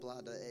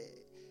blood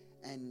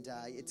and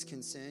it's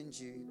concerned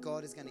you,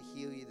 God is going to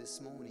heal you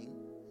this morning.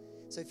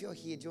 So if you're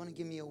here, do you want to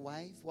give me a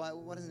wave? Why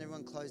doesn't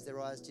everyone close their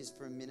eyes just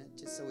for a minute,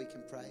 just so we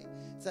can pray?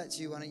 If that's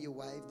you, why don't you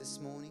wave this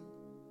morning?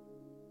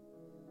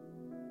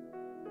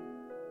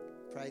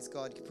 Praise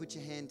God. You can put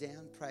your hand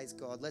down. Praise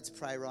God. Let's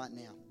pray right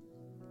now.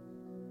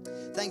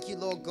 Thank you,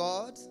 Lord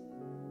God,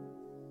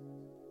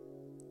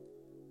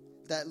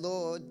 that,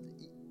 Lord,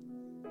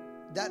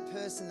 that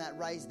person that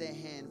raised their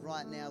hand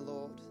right now,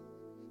 Lord,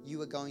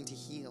 you are going to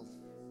heal.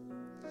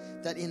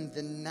 That in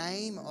the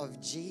name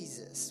of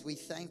Jesus, we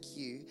thank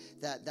you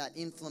that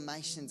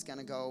inflammation's going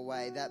to go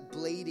away, that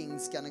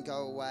bleeding's going to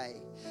go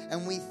away.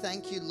 And we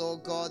thank you,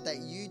 Lord God, that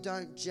you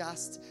don't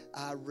just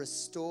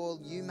restore,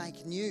 you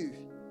make new,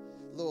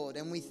 Lord.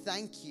 And we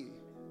thank you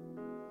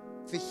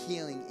for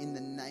healing in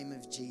the name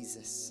of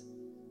Jesus.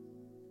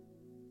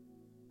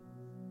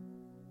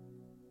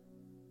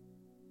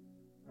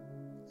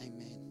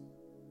 Amen.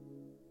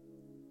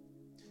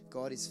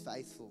 God is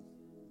faithful.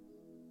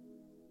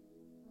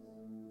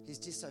 He's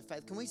just so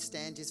faithful. Can we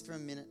stand just for a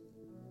minute?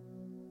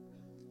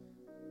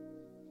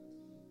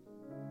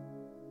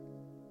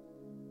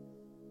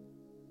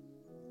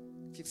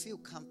 If you feel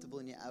comfortable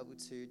and you're able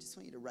to, just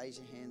want you to raise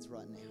your hands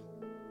right now.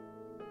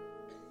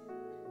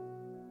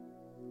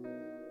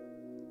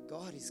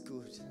 God is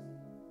good.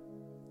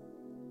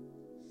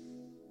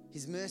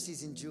 His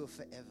mercies endure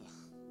forever.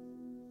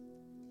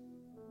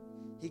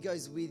 He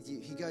goes with you.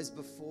 He goes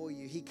before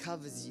you. He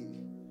covers you.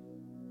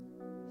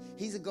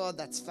 He's a God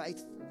that's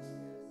faithful.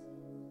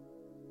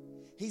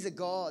 He's a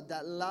God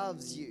that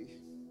loves you.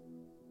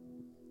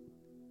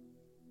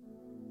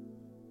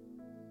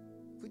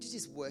 Would you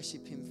just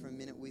worship him for a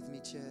minute with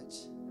me, church?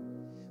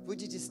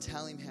 Would you just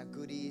tell him how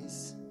good he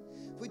is?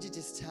 Would you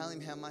just tell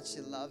him how much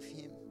you love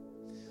him?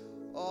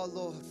 Oh,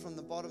 Lord, from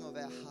the bottom of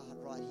our heart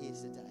right here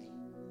today,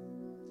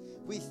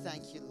 we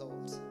thank you,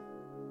 Lord,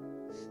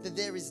 that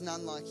there is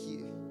none like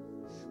you.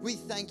 We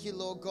thank you,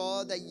 Lord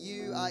God, that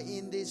you are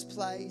in this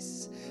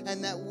place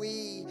and that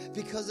we,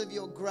 because of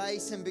your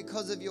grace and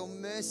because of your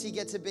mercy,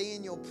 get to be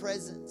in your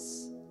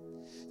presence.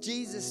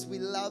 Jesus, we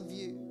love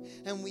you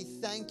and we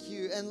thank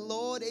you. And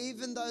Lord,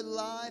 even though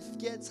life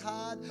gets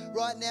hard,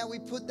 right now we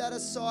put that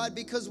aside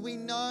because we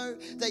know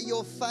that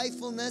your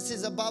faithfulness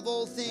is above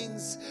all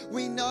things.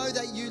 We know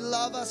that you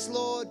love us,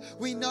 Lord.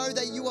 We know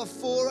that you are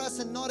for us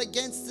and not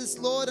against us,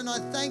 Lord. And I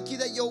thank you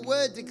that your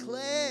word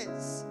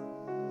declares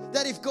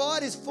that if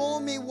God is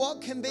for me,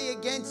 what can be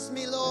against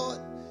me, Lord?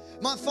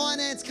 My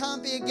finance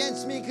can't be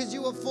against me because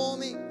you are for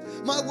me.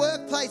 My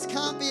workplace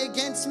can't be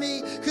against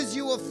me because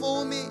you are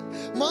for me.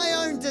 My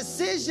own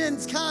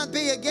decisions can't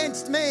be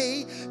against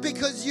me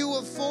because you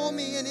are for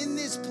me. And in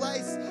this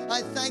place,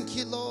 I thank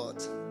you,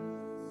 Lord.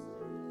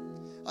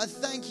 I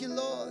thank you,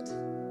 Lord.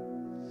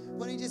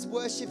 Why don't you just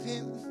worship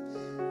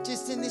him?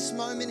 Just in this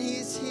moment, he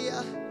is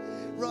here.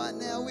 Right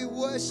now, we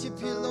worship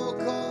you, Lord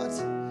God.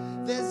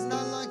 There's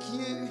none like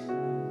you.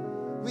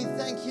 We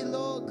thank you,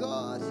 Lord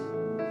God.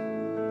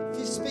 If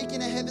you speak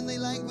in a heavenly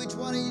language,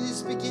 why don't you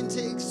just begin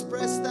to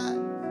express that?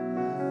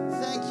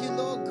 Thank you,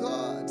 Lord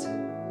God.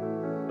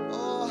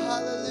 Oh,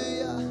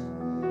 hallelujah.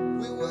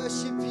 We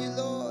worship you,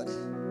 Lord.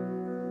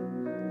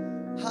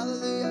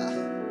 Hallelujah.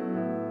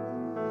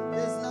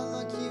 There's none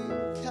like you.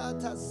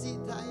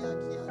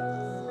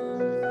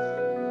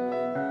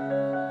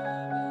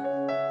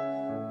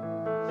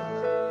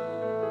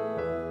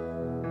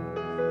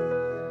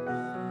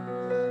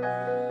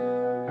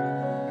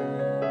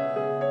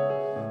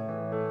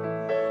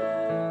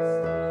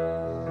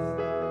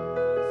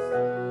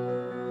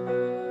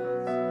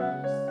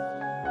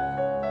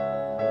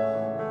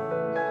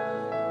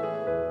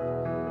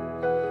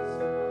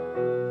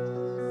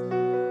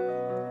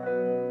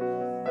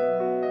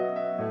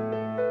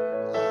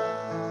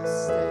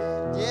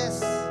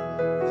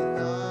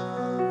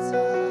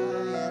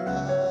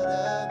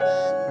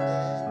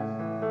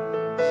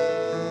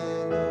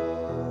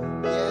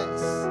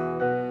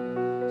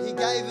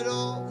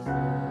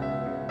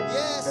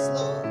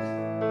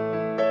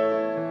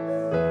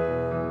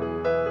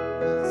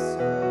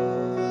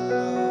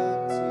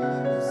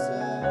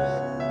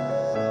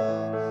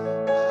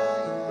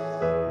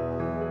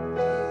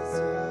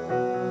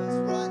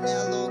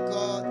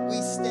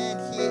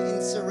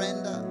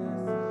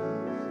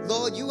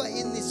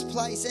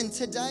 And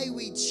today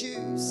we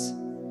choose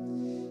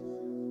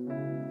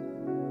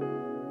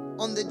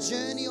on the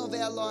journey of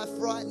our life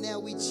right now,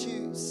 we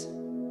choose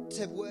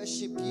to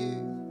worship you.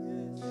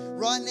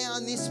 Right now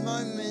in this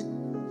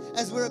moment,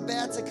 as we're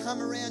about to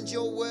come around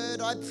your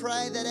word, I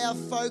pray that our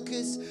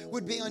focus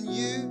would be on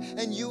you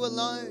and you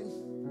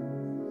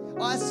alone.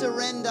 I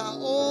surrender.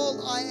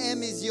 All I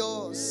am is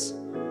yours.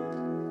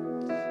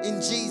 In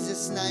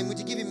Jesus' name, would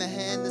you give him a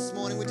hand this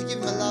morning? Would you give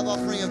him a love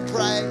offering of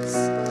praise?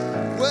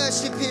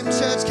 Worship him,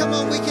 church. Come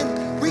on, we can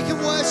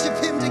worship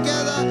him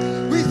together.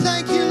 We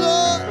thank you,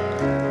 Lord.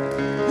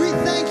 We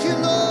thank you,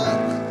 Lord.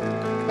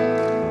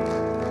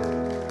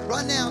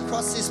 Right now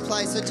across this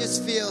place, I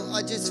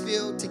I just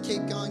feel to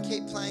keep going,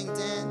 keep playing,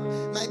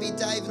 Dan. Maybe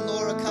Dave and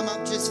Laura come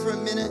up just for a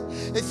minute.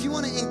 If you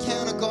want to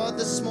encounter God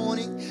this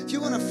morning, if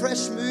you want a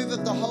fresh move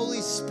of the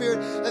Holy Spirit,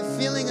 a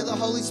feeling of the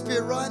Holy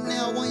Spirit, right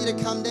now I want you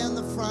to come down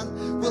the front.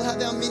 We'll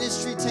have our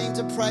ministry team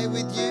to pray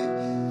with you,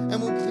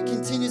 and we'll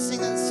continue to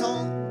sing that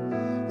song.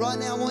 Right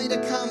now I want you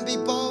to come, be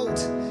bold.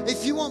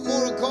 If you want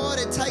more of God,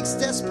 it takes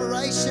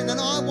desperation, and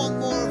I want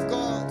more of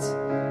God.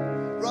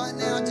 Right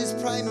now, just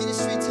pray,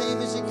 ministry team,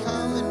 as you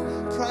come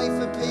and pray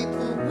for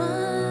people.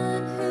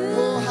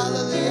 Oh,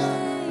 hallelujah.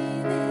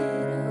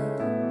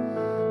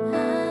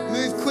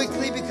 Move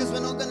quickly because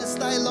we're not going to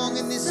stay long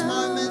in this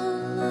moment.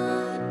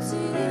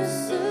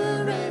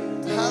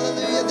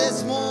 Hallelujah.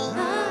 There's more.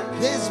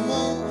 There's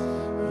more.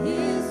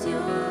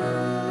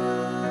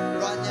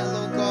 Right now,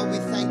 Lord God, we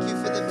thank you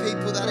for the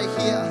people that are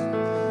here.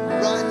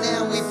 Right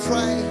now, we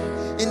pray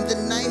in the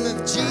name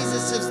of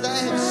Jesus as they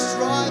have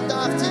strived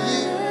after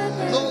you.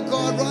 Lord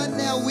God, right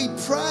now we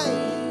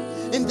pray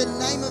in the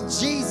name of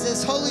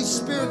Jesus. Holy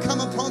Spirit, come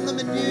upon them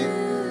anew.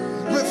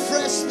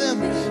 Refresh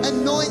them,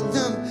 anoint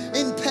them,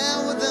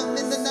 empower them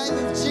in the name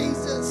of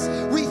Jesus.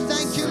 We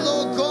thank you,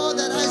 Lord God,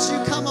 that as you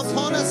come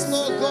upon us,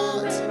 Lord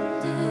God,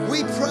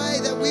 we pray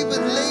that we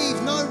would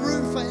leave no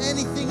room for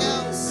anything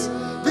else,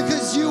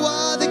 because you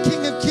are the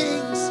King of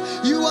Kings.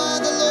 You are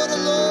the Lord of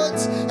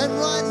Lords. And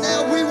right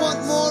now we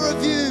want more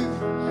of you.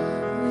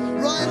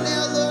 Right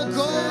now, Lord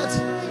God,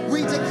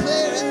 we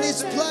declare in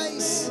this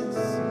place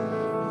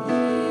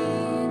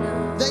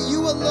that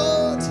you are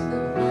Lord.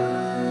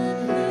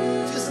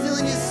 If you're still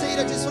in your seat,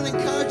 I just want to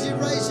encourage you,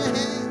 raise your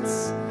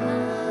hands.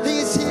 He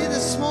is here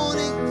this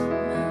morning.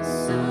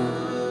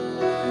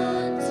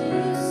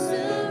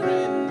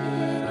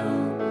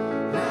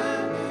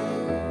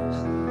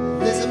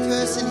 There's a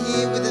person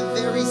here with a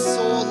very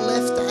sore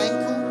left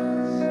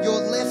ankle. Your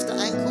left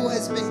ankle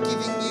has been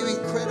giving you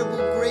incredible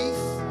grief.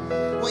 I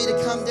want you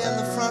to come down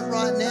the front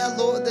right now.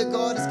 Lord, that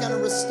God is going to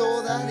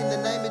restore that in the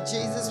name of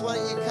Jesus. Why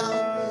don't you come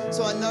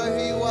so I know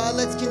who you are?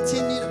 Let's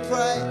continue to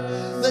pray.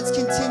 Let's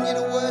continue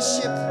to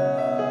worship.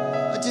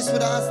 I just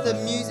would ask the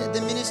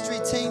ministry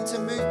team to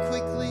move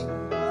quickly.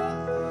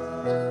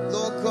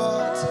 Lord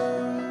God,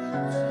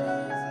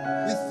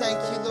 we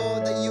thank you,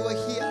 Lord, that you are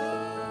here.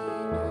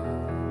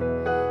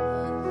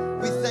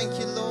 We thank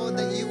you, Lord,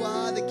 that you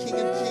are the King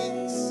of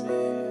Kings.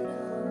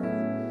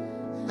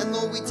 And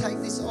Lord, we take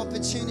this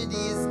opportunity,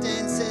 as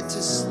Dan said,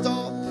 to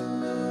stop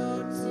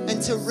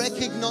and to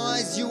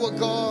recognize you are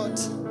God.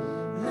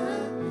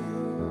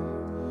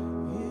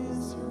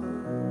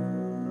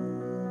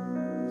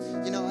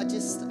 You know,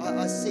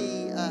 I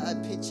see a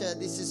picture.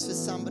 This is for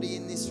somebody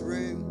in this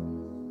room.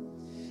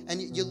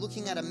 And you're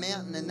looking at a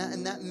mountain,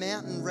 and that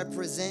mountain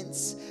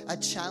represents a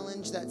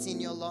challenge that's in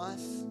your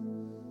life.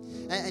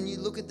 And you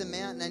look at the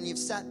mountain and you've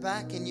sat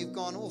back and you've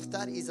gone, oh,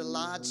 that is a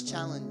large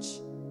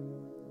challenge.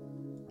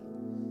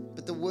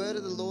 But the word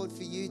of the Lord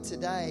for you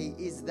today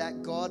is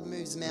that God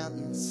moves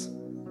mountains.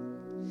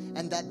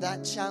 And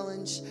that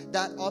challenge,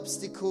 that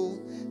obstacle,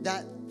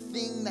 that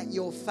thing that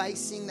you're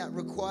facing that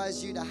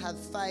requires you to have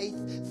faith,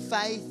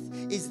 faith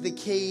is the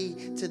key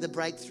to the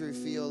breakthrough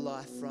for your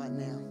life right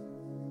now.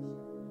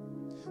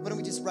 Why don't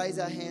we just raise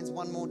our hands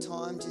one more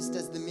time, just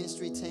as the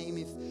ministry team,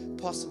 if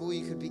possible,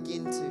 you could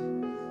begin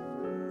to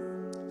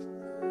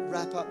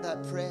wrap up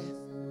that prayer.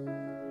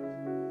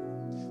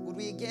 Would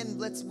we again,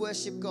 let's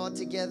worship God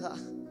together.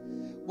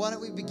 Why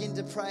don't we begin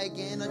to pray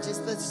again? Let's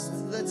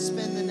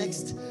spend the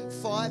next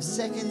 5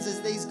 seconds as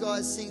these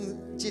guys sing,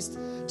 just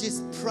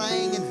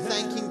praying and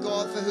thanking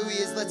God for who He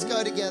is. Let's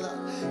go together.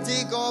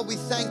 Dear God, we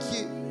thank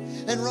you.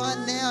 And right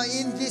now,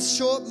 in this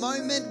short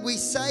moment, we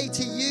say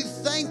to you,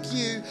 thank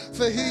you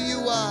for who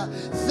you are.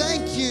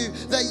 Thank you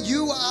that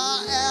you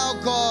are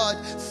our God.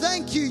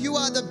 Thank you, you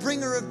are the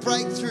bringer of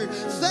breakthrough.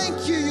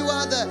 Thank you, you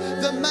are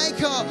the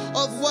maker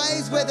of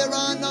ways where there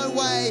are no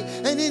way.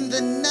 And in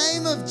the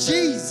name of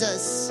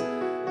Jesus,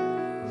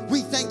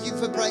 we thank you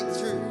for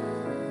breakthrough.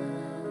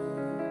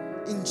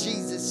 In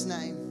Jesus'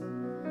 name.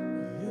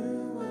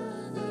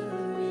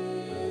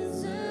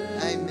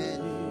 Amen.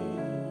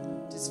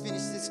 Just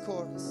finish this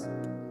chorus.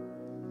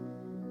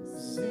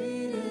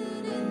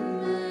 Seated in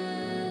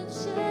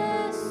majesty,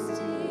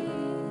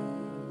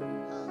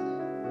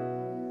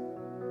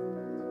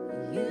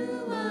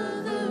 you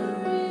are the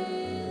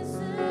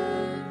risen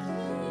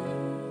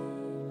King.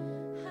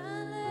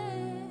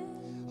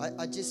 Hallelujah.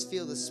 I just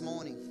feel this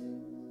morning,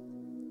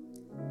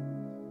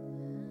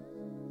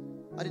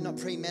 I did not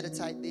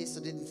premeditate this.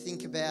 I didn't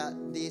think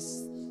about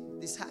this.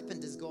 This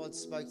happened as God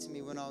spoke to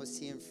me when I was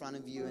here in front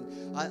of you.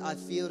 And I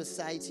feel to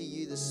say to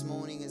you this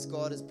morning, as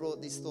God has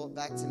brought this thought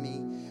back to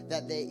me,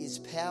 that there is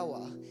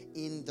power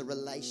in the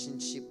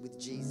relationship with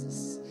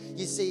Jesus.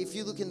 You see, if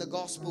you look in the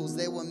Gospels,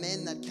 there were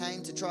men that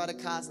came to try to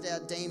cast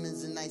out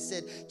demons, and they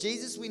said,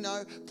 Jesus we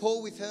know,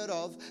 Paul we've heard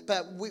of,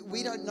 but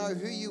we don't know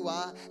who you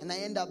are, and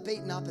they end up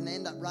beaten up and they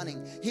end up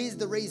running. Here's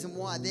the reason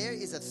why. There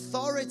is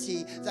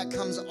authority that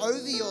comes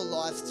over your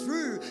life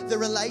through the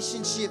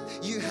relationship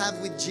you have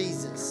with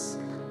Jesus.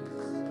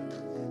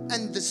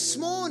 And this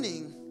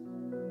morning,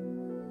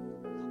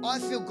 I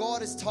feel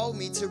God has told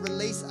me to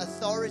release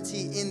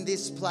authority in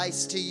this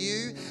place to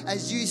you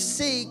as you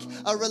seek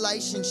a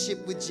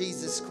relationship with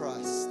Jesus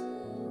Christ.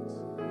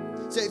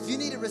 So if you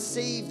need to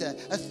receive the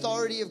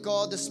authority of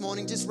God this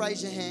morning, just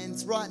raise your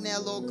hands right now,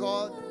 Lord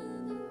God.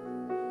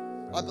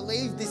 I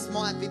believe this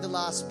might be the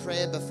last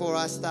prayer before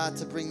I start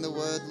to bring the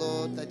word,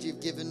 Lord, that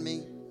you've given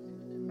me.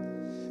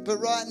 But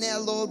right now,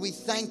 Lord, we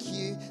thank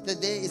you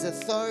that there is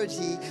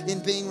authority in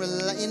being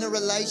in a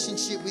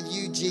relationship with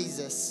you,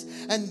 Jesus.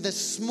 And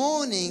this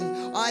morning,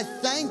 I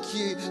thank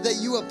you that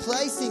you are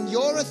placing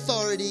your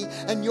authority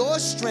and your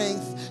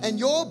strength and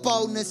your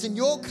boldness and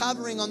your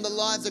covering on the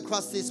lives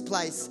across this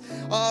place.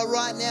 Oh,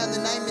 right now, in the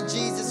name of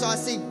Jesus, I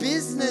see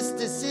business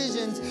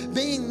decisions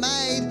being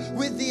made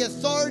with the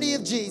authority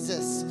of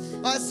Jesus.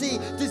 I see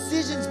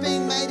decisions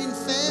being made in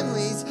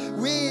families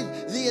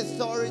with the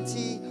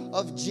authority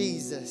of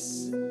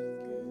Jesus.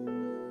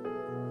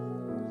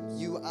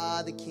 You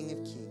are the King of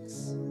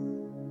Kings.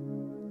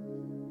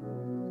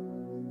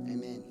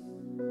 Amen.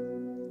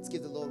 Let's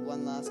give the Lord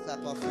one last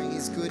clap offering.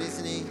 He's good,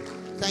 isn't he?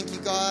 Thank you,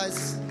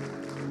 guys,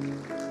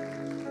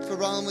 for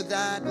rolling with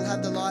that. We'll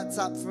have the lights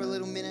up for a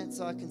little minute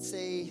so I can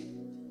see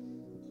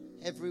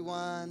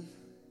everyone.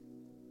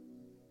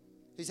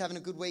 Who's having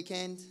a good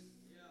weekend?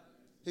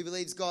 Who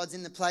believes God's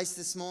in the place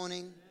this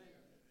morning?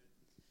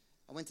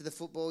 I went to the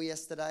football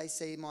yesterday,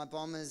 see my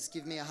Bombers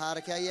give me a heart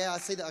attack. Yeah, I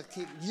see that. I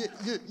keep,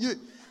 Do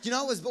you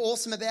know what was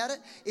awesome about it?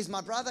 Is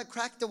my brother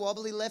cracked a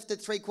wobbly left at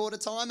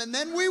 3/4 time and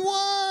then we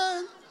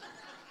won.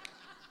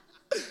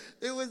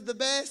 It was the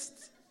best.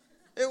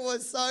 It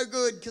was so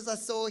good because I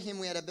saw him.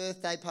 We had a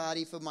birthday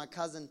party for my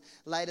cousin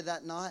later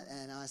that night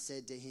and I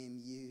said to him,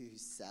 you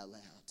sell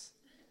out.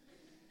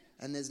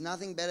 And there's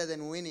nothing better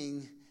than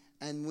winning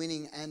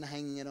and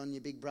hanging it on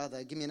your big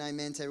brother. Give me an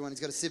amen to everyone who's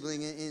got a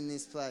sibling in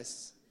this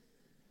place.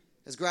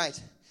 It was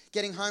great.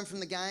 Getting home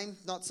from the game,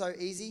 not so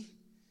easy.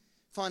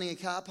 Finding a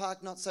car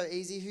park, not so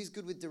easy. Who's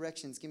good with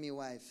directions? Give me a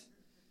wave.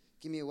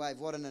 Give me a wave.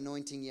 What an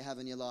anointing you have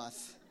in your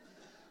life.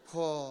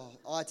 Oh,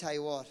 I tell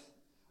you what,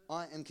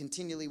 I am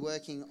continually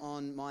working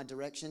on my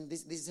direction.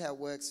 This is how it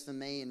works for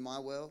me in my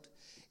world.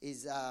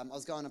 I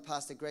was going to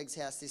Pastor Greg's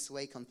house this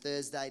week on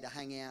Thursday to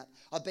hang out.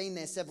 I've been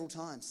there several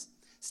times.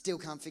 Still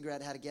can't figure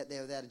out how to get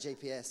there without a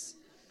GPS.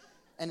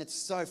 And it's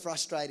so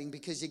frustrating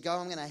because you go,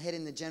 I'm going to head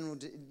in the general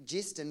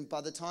gist, and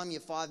by the time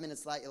you're 5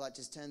 minutes late, you're like,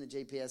 just turn the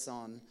GPS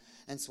on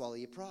and swallow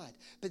your pride.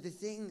 But the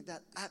thing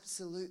that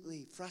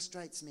absolutely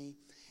frustrates me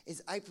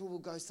is April will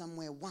go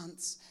somewhere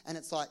once, and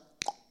it's like,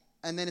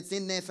 and then it's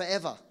in there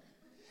forever.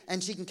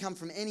 And she can come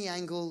from any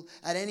angle,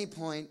 at any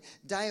point,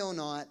 day or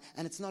night,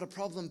 and it's not a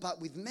problem. But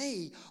with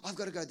me, I've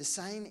got to go the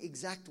same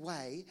exact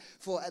way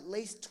for at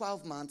least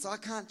 12 months. I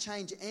can't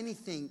change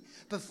anything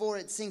before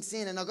it sinks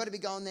in, and I've got to be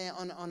going there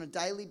on a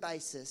daily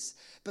basis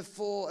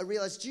before I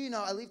realise, do you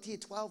know, I lived here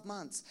 12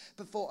 months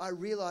before I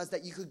realised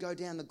that you could go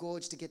down the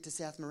gorge to get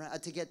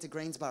to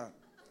Greensborough.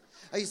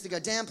 I used to go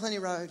down Plenty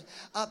Road,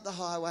 up the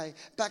highway,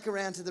 back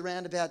around to the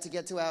roundabout to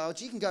get to our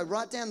lodge. You can go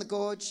right down the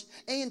gorge.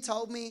 Ian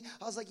told me.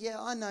 I was like, yeah,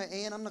 I know,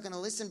 Ian. I'm not going to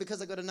listen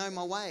because I've got to know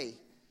my way.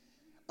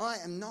 I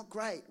am not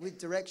great with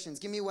directions.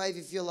 Give me a wave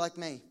if you're like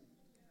me.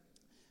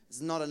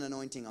 It's not an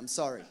anointing. I'm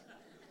sorry.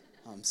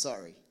 I'm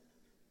sorry.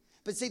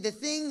 But see, the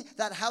thing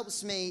that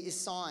helps me is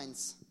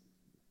signs.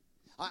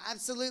 I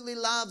absolutely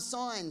love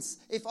signs.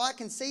 If I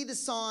can see the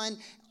sign,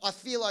 I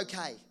feel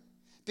okay.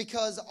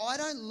 Because I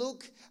don't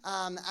look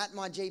at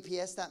my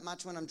GPS that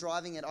much when I'm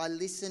driving it. I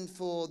listen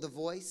for the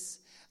voice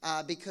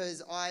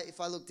because if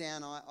I look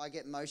down, I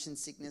get motion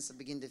sickness. I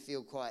begin to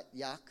feel quite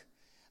yuck.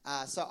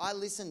 So I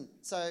listen.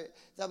 So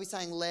they'll be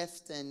saying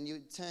left and you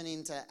turn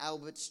into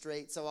Albert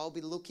Street. So I'll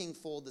be looking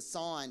for the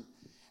sign.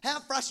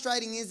 How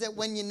frustrating is it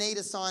when you need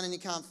a sign and you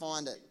can't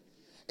find it?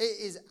 It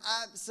is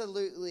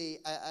absolutely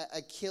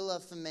a killer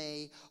for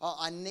me.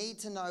 I need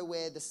to know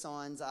where the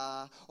signs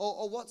are.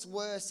 Or what's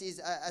worse is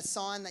a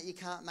sign that you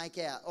can't make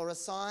out, or a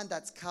sign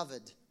that's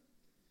covered.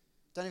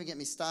 Don't even get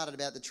me started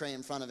about the tree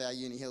in front of our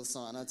Uni Hill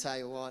sign. I tell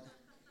you what,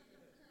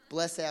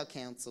 bless our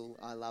council.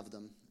 I love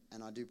them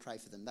and I do pray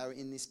for them. They were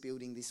in this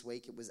building this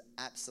week. It was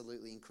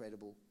absolutely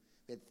incredible.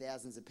 We had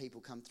thousands of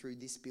people come through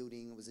this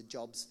building. It was a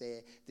jobs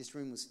fair. This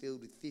room was filled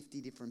with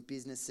 50 different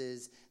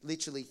businesses.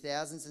 Literally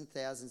thousands and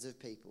thousands of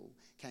people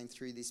came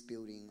through this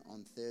building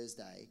on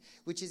Thursday,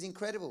 which is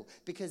incredible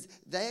because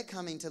they're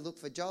coming to look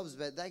for jobs,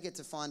 but they get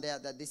to find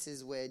out that this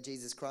is where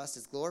Jesus Christ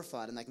is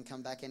glorified and they can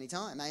come back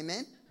anytime.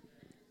 Amen?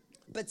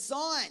 But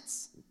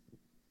signs,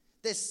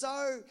 they're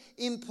so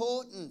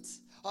important.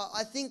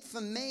 I think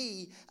for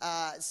me,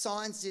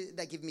 signs,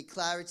 they give me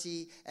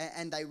clarity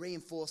and they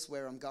reinforce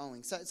where I'm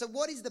going. So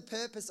what is the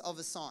purpose of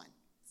a sign?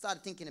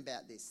 Started thinking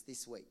about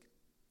this week.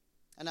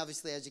 And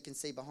obviously, as you can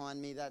see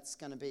behind me, that's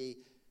going to be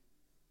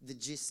the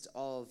gist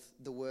of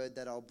the word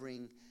that I'll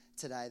bring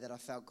today that I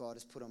felt God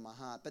has put on my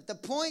heart. But the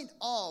point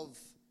of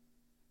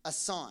a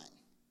sign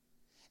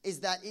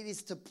is that it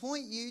is to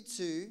point you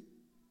to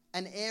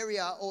an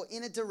area or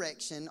in a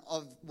direction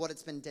of what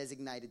it's been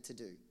designated to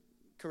do.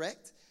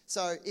 correct?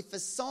 So if a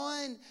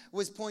sign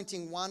was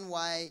pointing one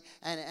way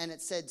and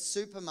it said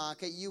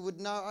supermarket, you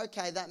would know,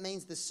 okay, that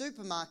means the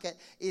supermarket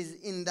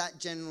is in that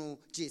general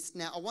gist.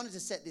 Now, I wanted to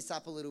set this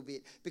up a little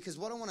bit because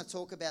what I want to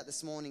talk about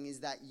this morning is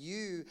that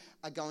you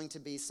are going to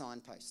be a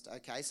signpost,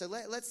 okay? So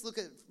let's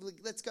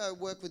go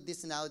work with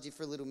this analogy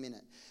for a little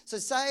minute. So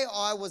say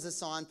I was a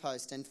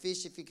signpost, and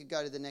Fish, if you could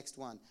go to the next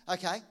one,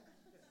 okay?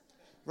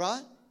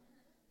 Right?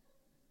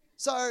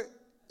 So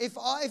if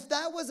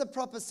that was a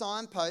proper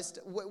signpost,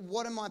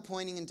 what am I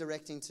pointing and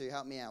directing to?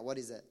 Help me out. What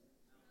is it?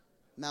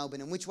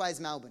 Melbourne. And which way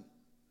is Melbourne?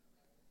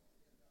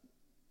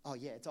 Oh,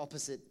 yeah, it's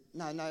opposite.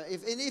 No.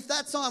 If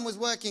that sign was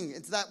working,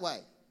 it's that way.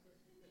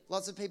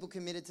 Lots of people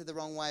committed to the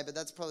wrong way, but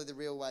that's probably the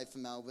real way for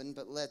Melbourne.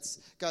 But let's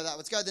go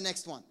to the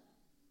next one.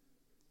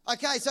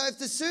 Okay, so if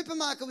the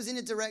supermarket was in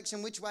a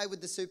direction, which way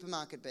would the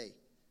supermarket be?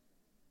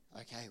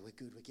 Okay, we're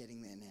good. We're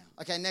getting there now.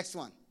 Okay, next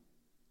one.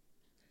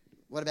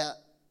 What about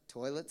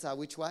toilets are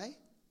which way?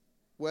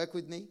 Work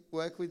with me.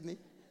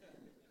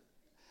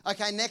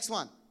 Okay, next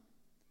one.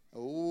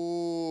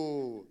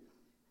 Ooh.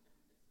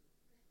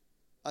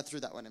 I threw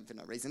that one in for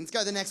no reason. Let's go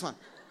to the next one.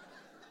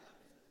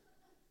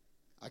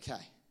 Okay.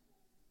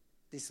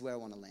 This is where I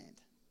want to land.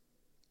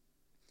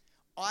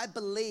 I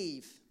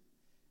believe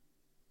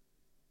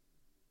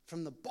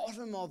from the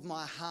bottom of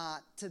my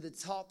heart to the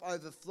top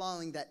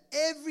overflowing that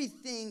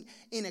everything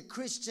in a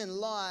Christian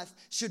life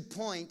should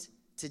point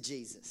to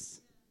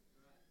Jesus.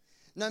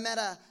 No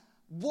matter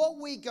what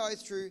we go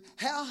through,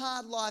 how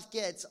hard life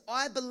gets,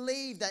 I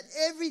believe that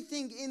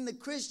everything in the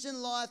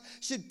Christian life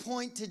should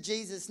point to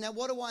Jesus. Now,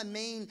 what do I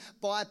mean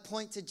by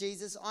point to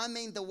Jesus? I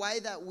mean the way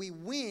that we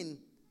win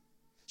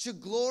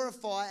should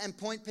glorify and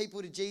point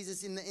people to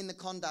Jesus in the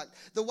conduct.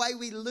 The way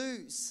we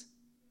lose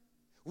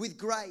with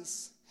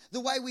grace. The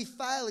way we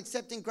fail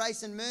accepting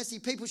grace and mercy.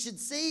 People should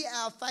see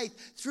our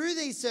faith through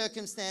these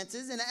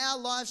circumstances, and our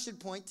lives should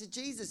point to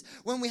Jesus.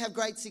 When we have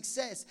great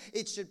success,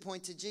 it should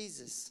point to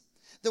Jesus.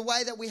 The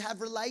way that we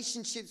have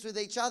relationships with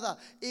each other,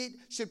 it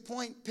should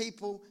point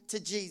people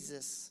to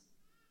Jesus.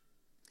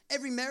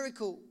 Every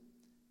miracle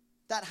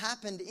that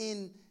happened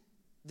in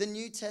the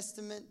New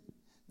Testament,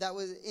 that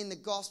was in the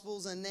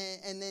Gospels and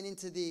then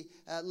into the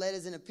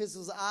letters and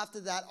epistles after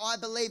that, I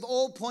believe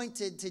all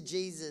pointed to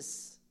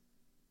Jesus.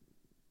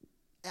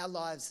 Our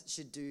lives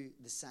should do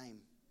the same.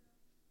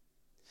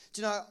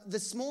 Do you know,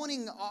 this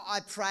morning I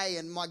pray,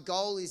 and my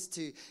goal is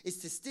to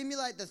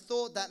stimulate the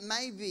thought that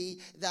maybe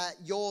that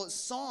your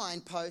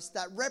signpost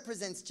that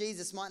represents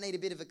Jesus might need a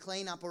bit of a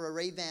clean-up or a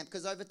revamp,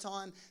 because over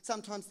time,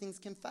 sometimes things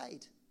can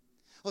fade.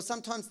 Or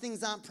sometimes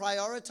things aren't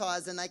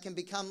prioritized and they can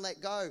become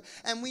let go.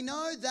 And we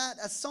know that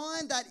a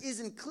sign that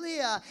isn't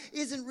clear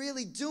isn't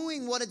really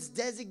doing what it's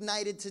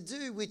designated to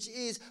do, which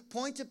is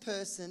point a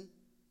person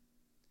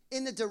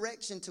in the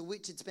direction to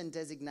which it's been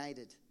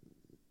designated.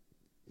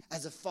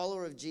 As a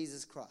follower of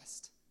Jesus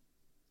Christ,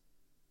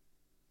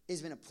 it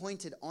has been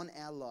appointed on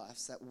our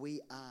lives that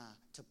we are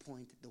to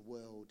point the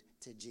world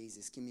to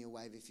Jesus. Give me a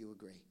wave if you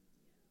agree.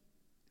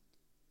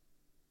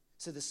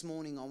 So this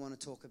morning I want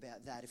to talk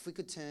about that. If we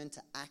could turn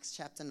to Acts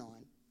chapter 9.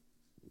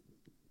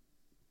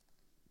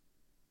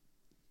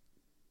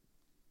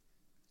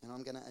 And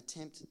I'm going to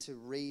attempt to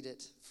read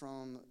it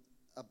from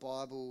a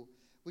Bible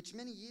which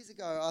many years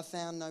ago I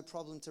found no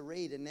problem to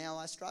read, and now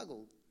I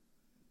struggle.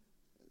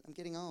 I'm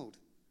getting old.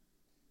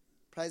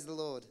 Praise the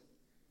Lord.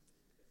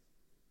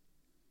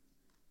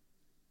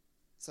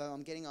 So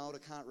I'm getting old, I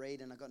can't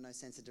read, and I've got no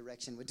sense of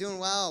direction. We're doing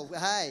well.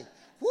 Hey,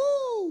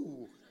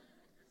 woo!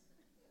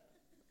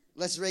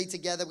 Let's read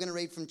together. We're going to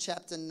read from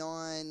chapter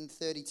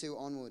 9:32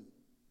 onward.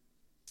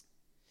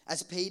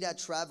 As Peter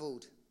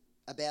travelled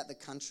about the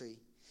country,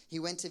 he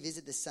went to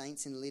visit the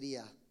saints in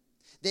Lydia.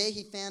 There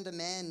he found a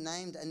man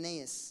named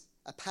Aeneas,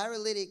 a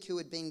paralytic who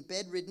had been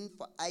bedridden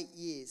for 8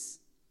 years.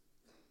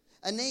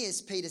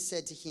 Aeneas, Peter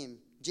said to him,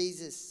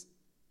 Jesus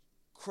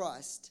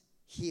Christ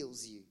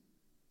heals you.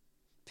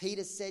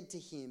 Peter said to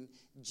him,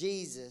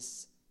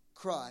 Jesus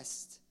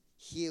Christ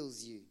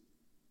heals you.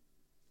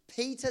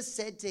 Peter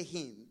said to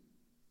him,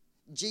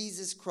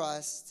 Jesus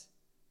Christ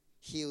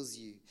heals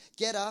you.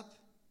 Get up,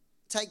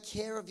 take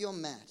care of your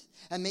mat.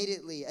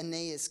 Immediately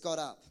Aeneas got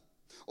up.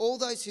 All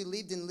those who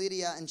lived in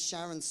Lydia and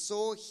Sharon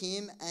saw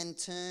him and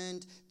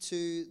turned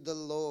to the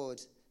Lord.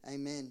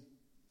 Amen.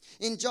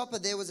 In Joppa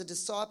there was a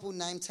disciple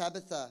named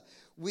Tabitha,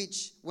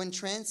 which when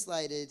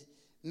translated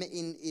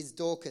is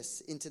Dorcas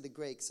into the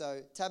Greek.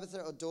 So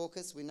Tabitha or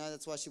Dorcas, we know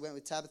that's why she went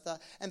with Tabitha.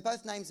 And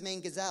both names mean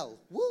gazelle.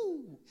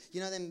 Woo! You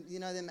know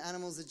them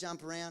animals that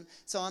jump around?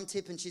 So I'm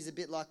tipping she's a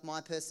bit like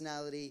my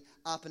personality,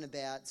 up and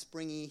about,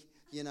 springy,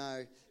 you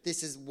know.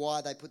 This is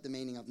why they put the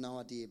meaning. I've no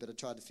idea, but I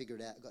tried to figure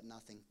it out. I got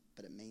nothing,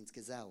 but it means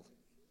gazelle.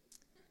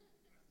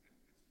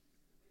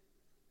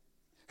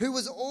 Who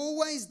was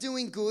always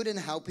doing good and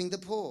helping the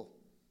poor.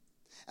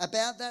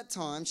 About that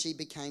time she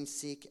became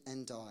sick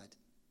and died,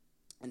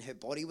 and her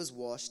body was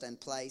washed and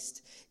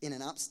placed in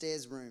an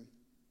upstairs room.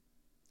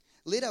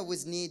 Lydda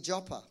was near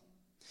Joppa.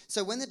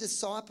 So when the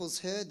disciples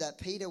heard that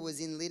Peter was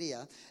in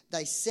Lydia,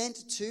 they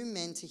sent 2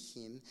 men to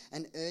him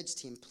and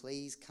urged him,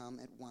 please come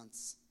at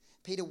once.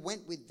 Peter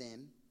went with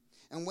them,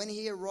 and when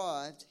he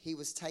arrived, he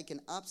was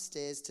taken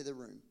upstairs to the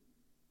room.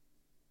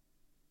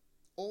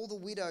 All the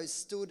widows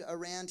stood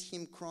around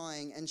him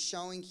crying and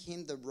showing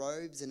him the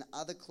robes and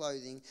other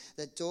clothing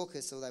that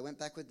Dorcas, or they went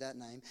back with that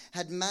name,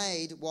 had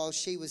made while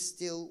she was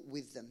still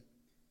with them.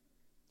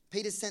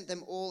 Peter sent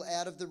them all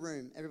out of the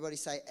room. Everybody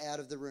say, out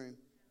of the room.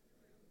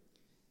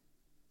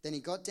 Then he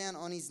got down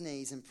on his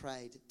knees and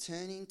prayed.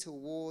 Turning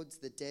towards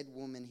the dead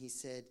woman, he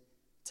said,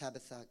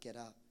 Tabitha, get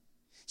up.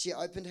 She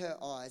opened her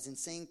eyes, and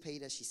seeing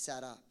Peter, she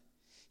sat up.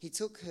 He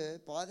took her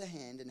by the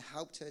hand and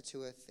helped her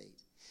to her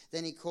feet.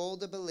 Then he called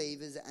the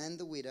believers and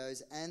the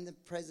widows and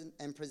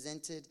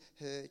presented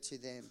her to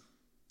them.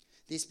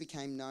 This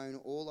became known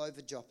all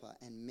over Joppa,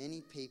 and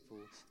many people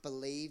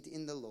believed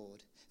in the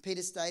Lord.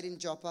 Peter stayed in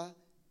Joppa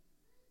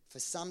for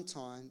some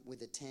time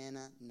with a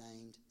tanner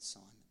named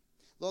Simon.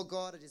 Lord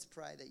God, I just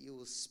pray that you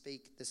will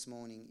speak this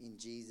morning in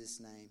Jesus'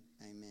 name.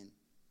 Amen.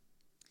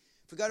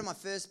 If we go to my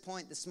first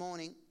point this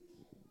morning,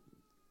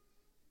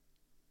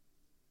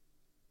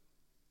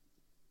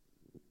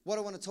 what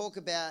I want to talk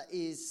about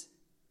is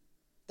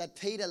that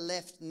Peter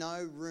left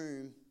no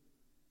room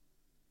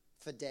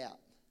for doubt.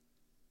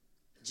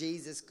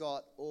 Jesus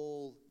got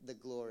all the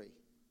glory.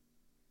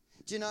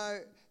 Do you know,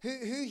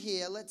 who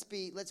here, let's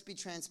be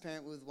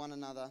transparent with one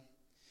another.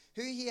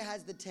 Who here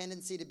has the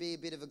tendency to be a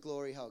bit of a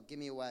glory hog? Give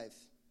me a wave.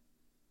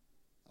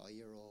 Oh,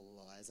 you're all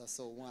liars. I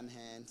saw one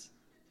hand.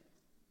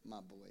 My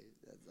boy,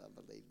 I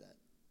believe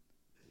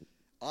that.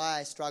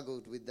 I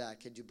struggled with that.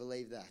 Could you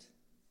believe that?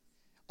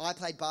 I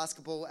played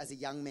basketball as a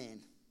young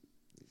man.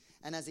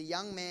 And as a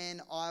young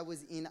man, I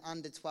was in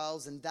under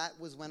 12s, and that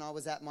was when I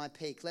was at my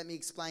peak. Let me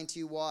explain to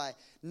you why.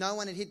 No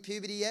one had hit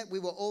puberty yet. We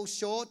were all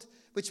short,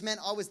 which meant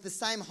I was the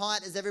same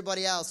height as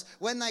everybody else.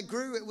 When they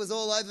grew, it was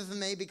all over for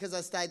me because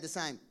I stayed the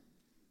same.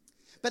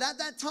 But at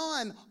that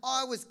time,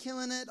 I was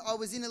killing it. I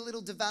was in a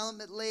little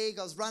development league.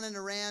 I was running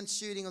around,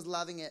 shooting. I was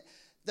loving it.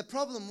 The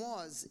problem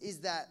is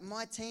that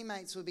my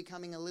teammates were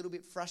becoming a little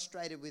bit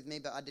frustrated with me,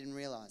 but I didn't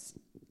realize.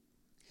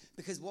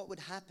 Because what would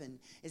happen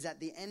is at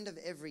the end of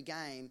every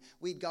game,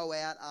 we'd go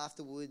out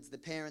afterwards, the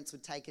parents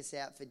would take us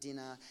out for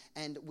dinner,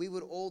 and we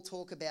would all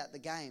talk about the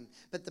game.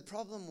 But the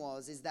problem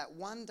is that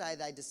one day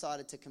they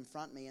decided to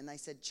confront me, and they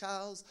said,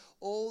 Charles,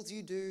 all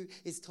you do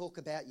is talk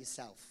about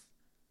yourself.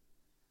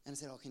 And I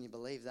said, oh, can you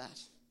believe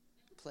that?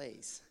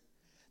 Please.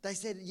 They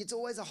said, it's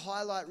always a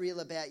highlight reel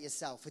about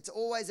yourself. It's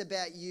always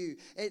about you.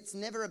 It's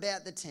never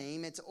about the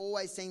team. It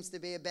always seems to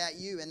be about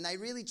you. And they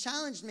really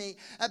challenged me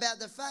about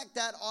the fact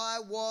that I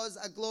was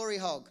a glory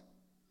hog.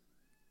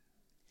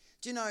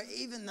 Do you know,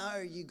 even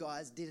though you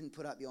guys didn't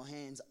put up your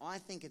hands, I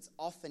think it's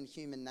often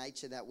human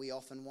nature that we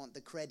often want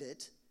the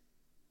credit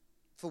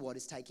for what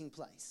is taking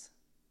place.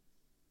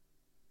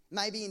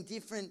 Maybe in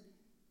different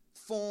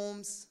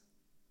forms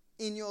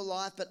in your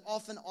life, but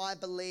often I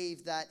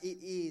believe that it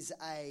is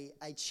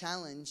a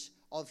challenge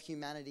of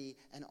humanity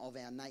and of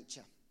our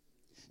nature.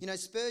 You know,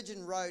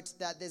 Spurgeon wrote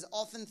that there's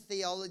often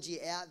theology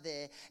out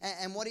there,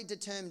 and what he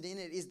determined in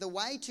it is the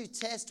way to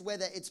test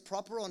whether it's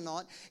proper or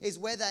not is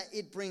whether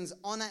it brings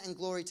honour and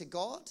glory to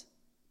God,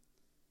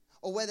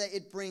 or whether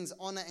it brings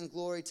honour and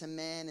glory to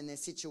man and their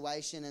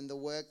situation and the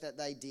work that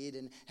they did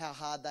and how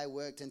hard they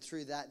worked, and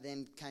through that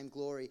then came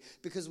glory.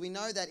 Because we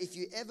know that if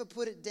you ever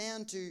put it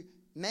down to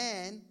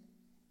man,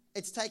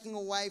 it's taking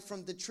away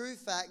from the true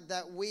fact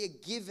that we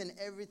are given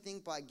everything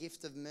by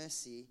gift of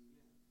mercy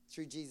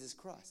through Jesus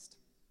Christ.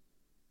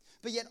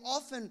 But yet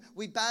often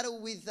we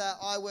battle with,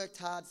 I worked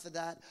hard for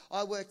that,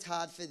 I worked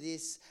hard for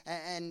this,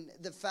 and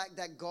the fact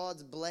that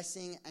God's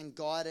blessing and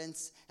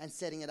guidance and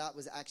setting it up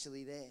was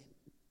actually there.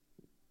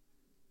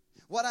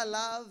 What I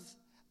love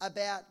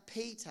about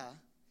Peter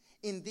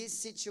in this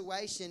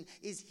situation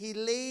is he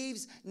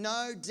leaves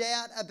no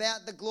doubt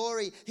about the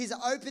glory. His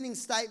opening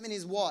statement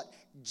is what?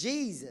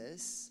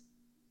 Jesus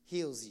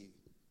heals you.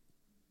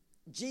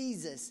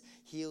 Jesus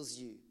heals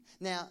you.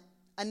 Now,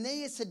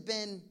 Aeneas had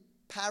been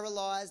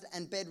paralyzed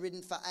and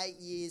bedridden for 8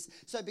 years.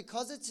 So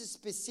because it's a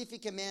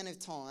specific amount of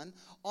time,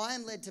 I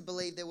am led to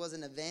believe there was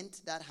an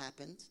event that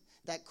happened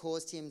that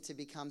caused him to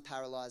become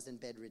paralyzed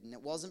and bedridden.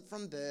 It wasn't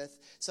from birth.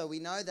 So we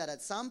know that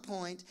at some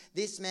point,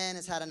 this man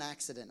has had an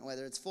accident,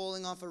 whether it's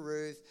falling off a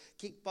roof,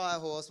 kicked by a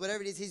horse,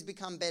 whatever it is, he's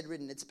become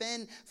bedridden. It's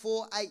been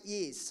for 8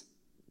 years.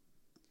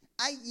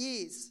 8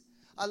 years.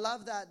 I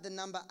love that the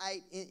number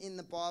 8 in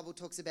the Bible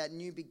talks about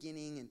new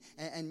beginning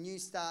and new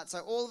start. So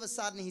all of a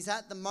sudden he's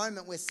at the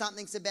moment where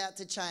something's about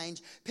to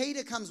change.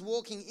 Peter comes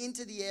walking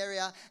into the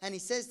area and he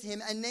says to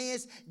him,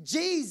 Aeneas,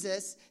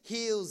 Jesus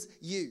heals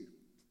you.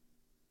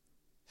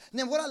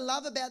 Now what I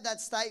love about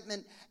that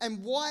statement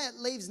and why it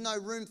leaves no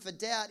room for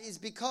doubt is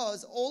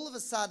because all of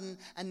a sudden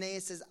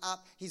Aeneas is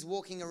up, he's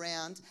walking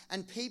around,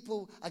 and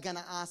people are going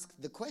to ask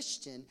the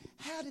question,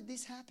 how did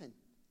this happen?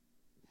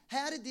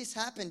 How did this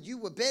happen? You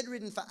were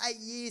bedridden for 8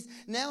 years.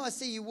 Now I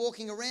see you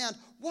walking around.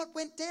 What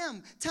went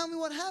down? Tell me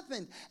what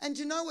happened. And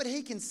you know what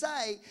he can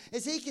say?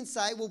 Is he can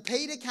say, well,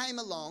 Peter came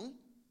along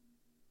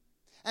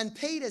and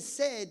Peter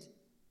said,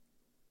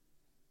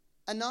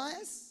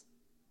 Aeneas,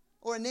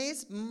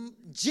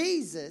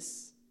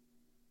 Jesus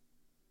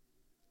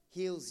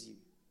heals you.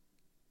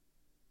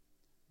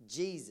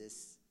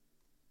 Jesus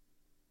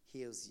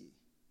heals you.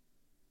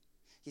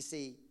 You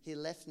see, he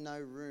left no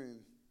room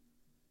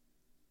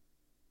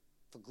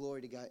for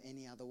glory to go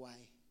any other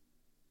way.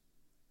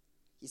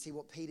 You see,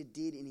 what Peter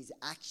did in his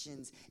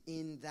actions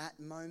in that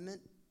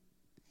moment,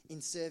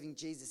 in serving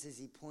Jesus, is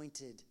he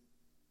pointed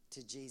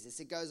to Jesus.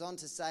 It goes on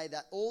to say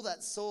that all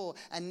that saw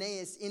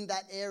Aeneas in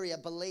that area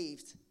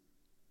believed.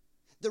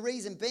 The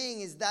reason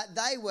being is that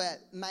they were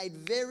made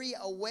very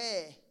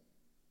aware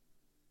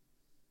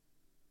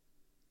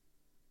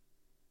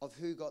of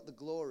who got the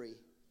glory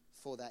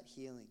for that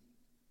healing.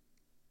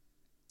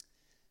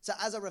 So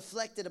as I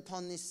reflected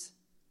upon this,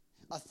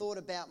 I thought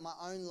about my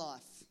own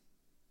life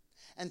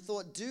and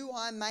thought, do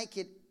I make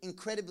it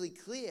incredibly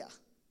clear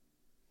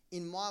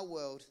in my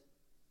world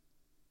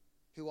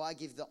who I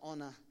give the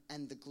honor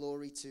and the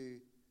glory to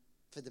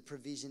for the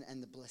provision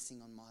and the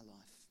blessing on my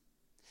life?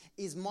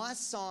 Is my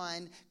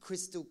sign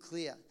crystal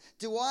clear?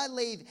 Do I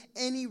leave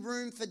any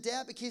room for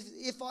doubt? Because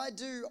if I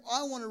do,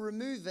 I want to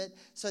remove it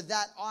so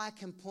that I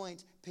can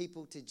point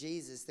people to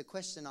Jesus. The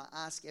question I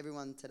ask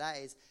everyone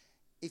today is,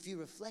 if you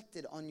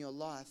reflected on your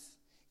life,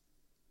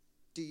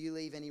 do you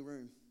leave any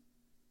room?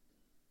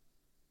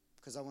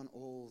 Because I want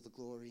all the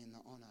glory and the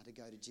honor to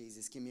go to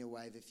Jesus. Give me a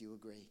wave if you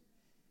agree.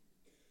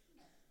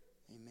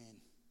 Amen.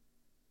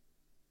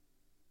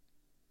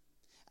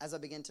 As I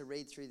began to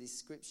read through this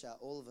scripture,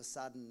 all of a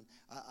sudden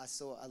I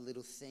saw a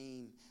little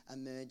theme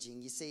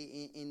emerging. You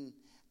see, in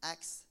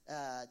Acts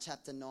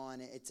chapter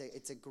 9,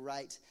 it's a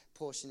great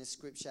portion of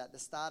scripture. At the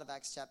start of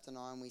Acts chapter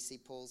 9, we see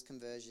Paul's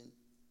conversion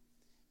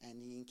and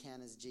he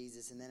encounters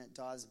Jesus, and then it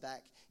dives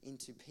back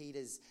into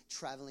Peter's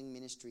traveling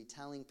ministry,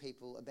 telling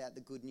people about the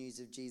good news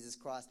of Jesus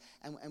Christ.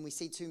 And we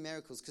see two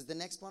miracles, because the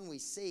next one we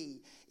see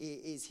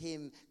is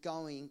him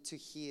going to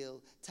heal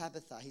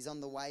Tabitha. He's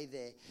on the way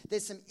there.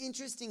 There's some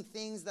interesting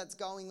things that's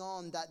going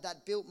on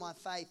that built my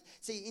faith.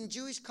 See, in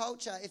Jewish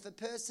culture, if a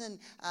person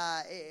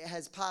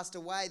has passed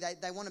away,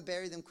 they want to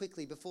bury them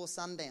quickly before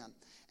sundown.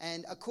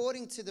 And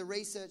according to the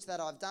research that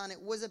I've done, it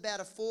was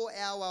about a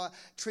 4-hour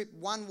trip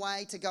one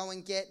way to go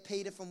and get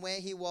Peter from where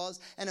he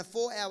was, and a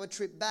 4-hour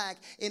trip back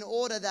in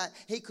order that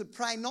he could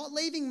pray, not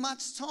leaving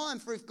much time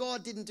for if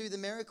God didn't do the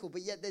miracle.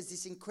 But yet there's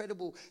this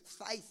incredible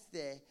faith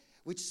there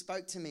which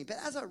spoke to me. But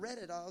as I read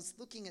it, I was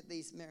looking at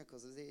these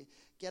miracles. I was there,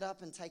 get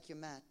up and take your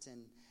mat.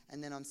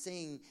 And then I'm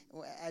seeing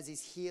as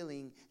he's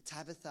healing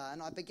Tabitha,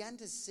 and I began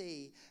to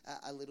see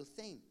a little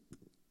theme.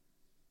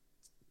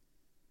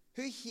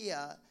 Who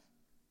here,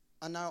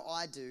 I know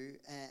I do,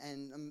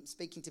 and I'm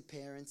speaking to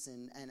parents,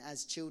 and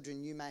as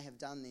children you may have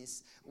done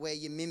this, where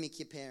you mimic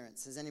your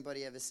parents. Has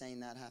anybody ever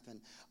seen that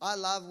happen? I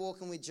love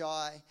walking with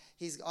Jai.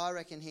 I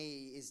reckon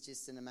he is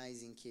just an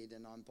amazing kid,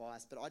 and I'm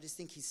biased, but I just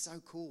think he's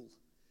so cool.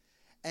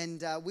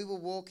 And we were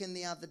walking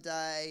the other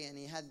day, and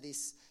he had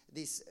this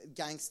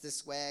gangster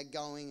swag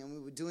going, and we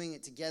were doing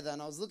it together,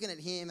 and I was looking at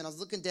him, and I was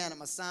looking down at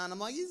my son. I'm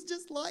like, he's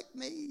just like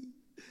me.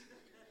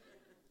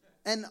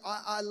 And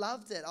I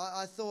loved it.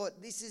 I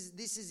thought, this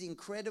is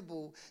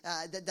incredible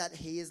that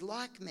he is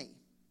like me.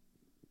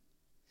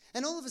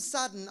 And all of a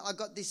sudden, I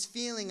got this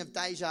feeling of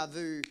deja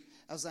vu.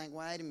 I was like,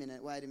 wait a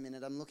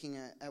minute. I'm looking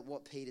at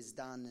what Peter's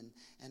done,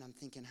 and I'm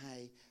thinking,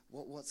 hey,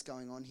 what's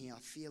going on here? I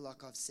feel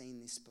like I've seen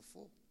this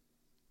before.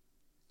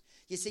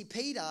 You see,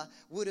 Peter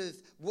would have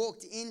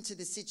walked into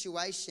the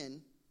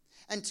situation,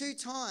 and 2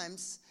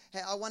 times,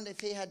 I wonder if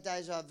he had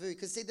deja vu.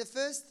 Because see, the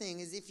first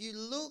thing is, if you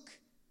look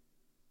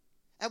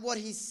at what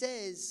he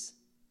says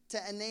to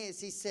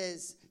Aeneas, he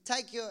says,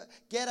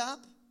 get up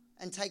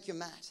and take your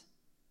mat.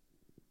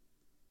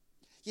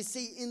 You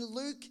see, in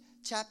Luke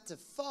chapter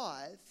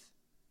 5,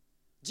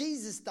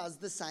 Jesus does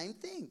the same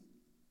thing.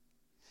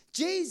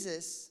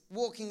 Jesus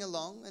walking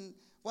along, and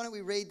why don't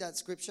we read that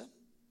scripture?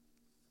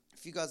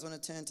 If you guys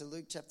want to turn to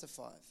Luke chapter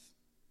 5.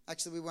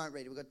 Actually, we won't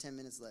read it. We've got 10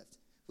 minutes left.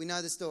 We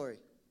know the story.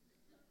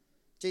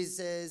 Jesus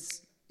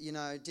says,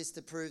 just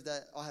to prove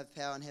that I have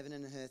power in heaven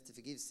and on earth to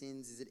forgive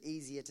sins, is it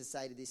easier to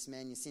say to this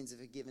man, your sins are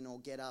forgiven, or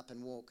get up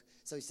and walk?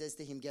 So he says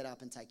to him, get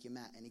up and take your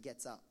mat, and he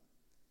gets up.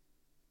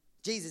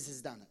 Jesus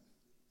has done it.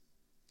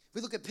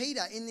 We look at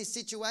Peter in this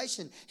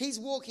situation. He's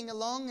walking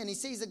along and he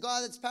sees a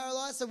guy that's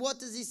paralyzed. So what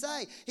does he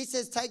say? He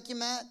says, take your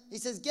mat. He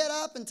says, get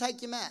up and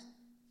take your mat.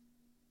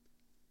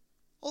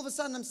 All of a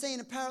sudden I'm seeing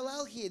a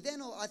parallel here.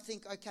 Then I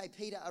think, okay,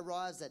 Peter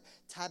arrives at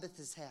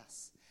Tabitha's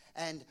house.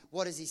 And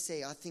what does he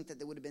see? I think that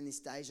there would have been this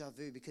deja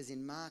vu, because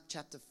in Mark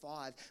chapter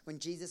 5, when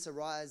Jesus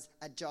arrives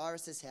at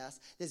Jairus' house,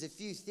 there's a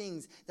few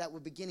things that were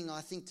beginning,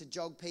 I think, to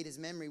jog Peter's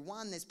memory.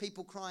 One, there's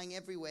people crying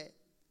everywhere. It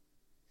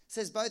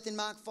says both in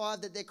Mark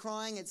 5 that they're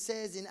crying. It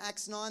says in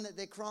Acts 9 that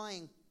they're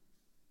crying.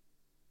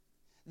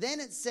 Then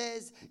it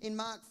says in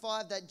Mark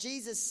 5 that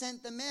Jesus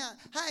sent them out.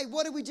 Hey,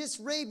 what did we just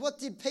read? What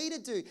did Peter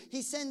do?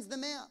 He sends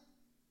them out.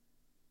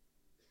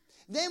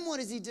 Then what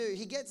does he do?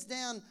 He gets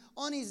down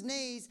on his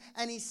knees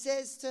and he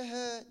says to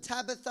her,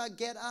 Tabitha,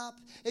 get up.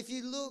 If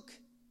you look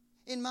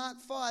in Mark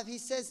 5, he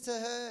says to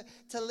her,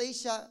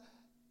 Talisha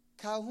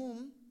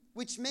Kahum,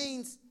 which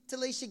means,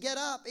 Talisha, get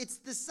up. It's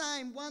the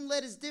same. One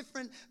letter's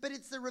different, but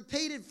it's the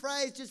repeated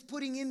phrase, just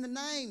putting in the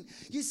name.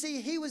 You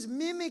see, he was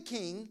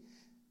mimicking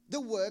the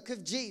work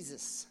of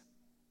Jesus.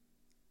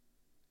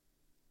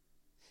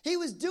 He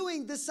was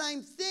doing the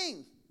same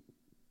thing.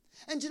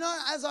 And you know,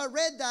 as I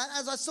read that,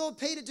 as I saw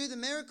Peter do the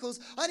miracles,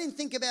 I didn't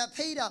think about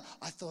Peter.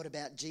 I thought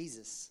about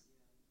Jesus.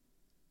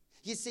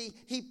 You see,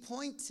 he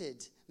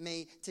pointed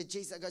me to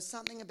Jesus. I go,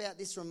 something about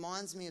this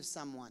reminds me of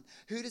someone.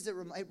 Who does it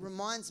remind? It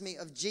reminds me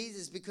of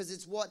Jesus because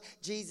it's what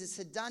Jesus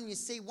had done. You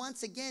see,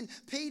 once again,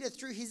 Peter,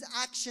 through his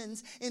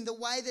actions, in the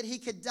way that he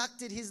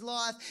conducted his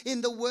life,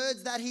 in the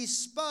words that he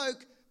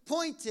spoke,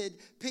 pointed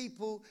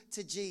people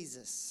to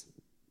Jesus.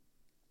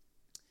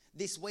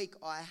 This week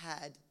I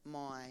had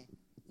my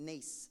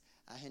niece.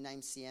 Her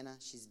name's Sienna.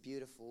 She's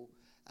beautiful.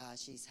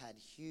 She's had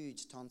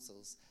huge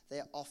tonsils.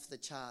 They're off the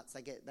charts.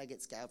 They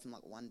get scaled from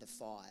like 1 to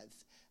 5.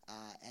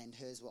 And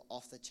hers were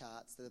off the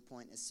charts to the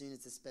point as soon as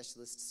the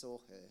specialist saw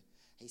her,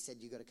 he said,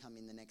 you've got to come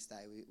in the next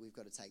day. We've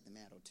got to take them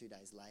out, or 2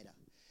 days later.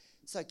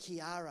 So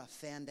Kiara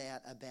found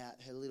out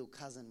about her little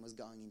cousin was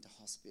going into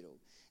hospital.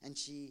 And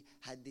she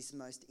had this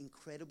most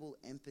incredible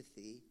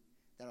empathy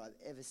that I've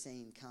ever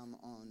seen come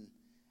on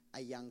a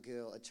young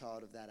girl, a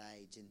child of that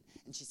age.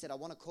 And she said, I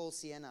want to call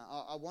Sienna.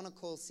 I want to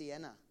call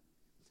Sienna.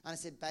 And I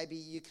said, baby,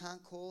 you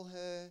can't call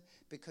her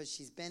because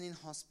she's been in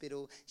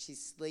hospital.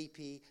 She's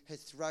sleepy. Her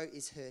throat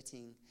is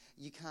hurting.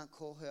 You can't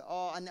call her.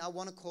 Oh, I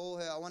want to call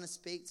her. I want to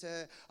speak to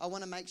her. I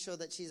want to make sure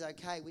that she's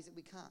okay. We said,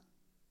 we can't.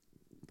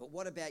 But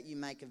what about you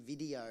make a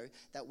video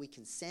that we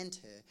can send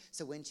her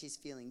so when she's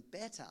feeling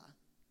better,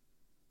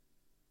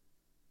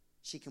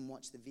 she can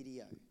watch the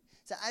video.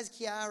 So as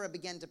Kiara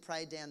began to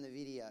pray down the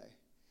video,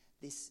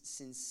 this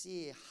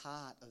sincere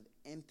heart of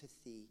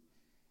empathy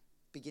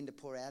began to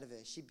pour out of her.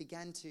 She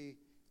began to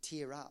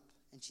tear up,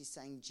 and she's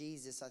saying,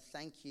 Jesus, I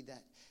thank you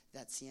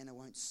that Sienna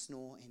won't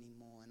snore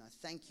anymore, and I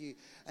thank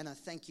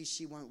you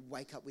she won't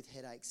wake up with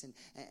headaches,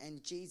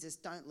 and Jesus,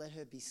 don't let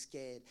her be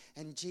scared,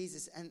 and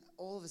Jesus, and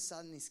all of a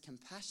sudden this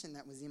compassion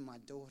that was in my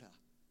daughter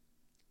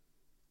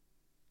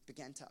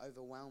began to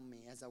overwhelm me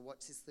as I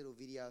watched this little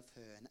video of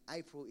her. And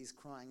April is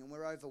crying and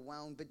we're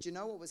overwhelmed. But you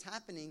know what was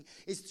happening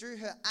is through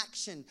her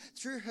action,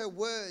 through her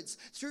words,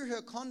 through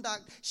her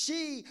conduct,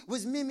 she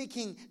was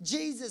mimicking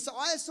Jesus. So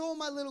I saw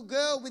my little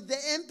girl with the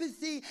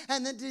empathy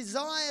and the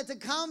desire to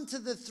come to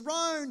the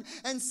throne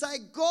and say,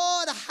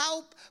 God,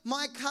 help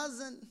my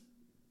cousin.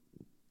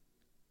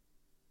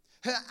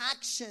 Her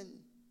action,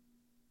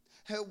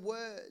 her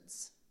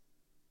words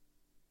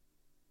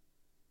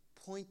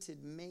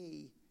pointed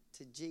me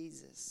to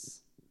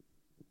Jesus.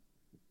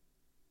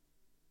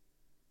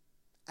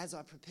 As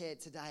I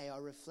prepared today, I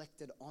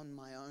reflected on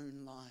my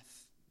own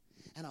life.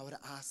 And I would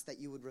ask that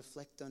you would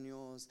reflect on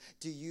yours.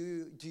 Do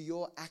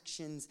your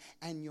actions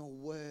and your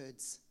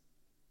words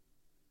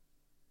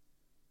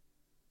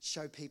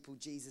show people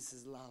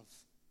Jesus' love?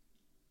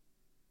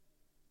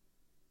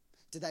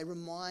 Do they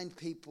remind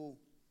people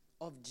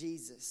of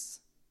Jesus?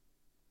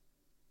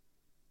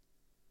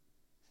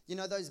 You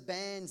know, those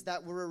bands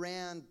that were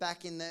around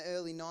back in the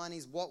early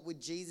 90s, What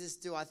Would Jesus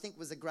Do? I think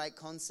was a great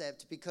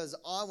concept because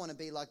I want to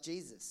be like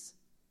Jesus.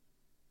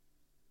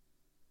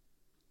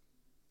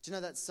 Do you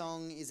know that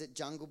song, is it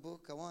Jungle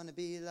Book? I want to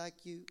be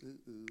like you,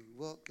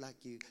 walk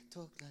like you,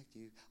 talk like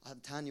you. I'm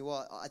telling you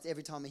what,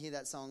 every time I hear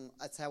that song,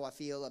 that's how I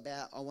feel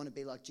about I want to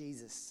be like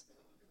Jesus.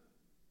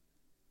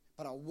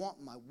 But I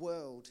want my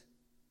world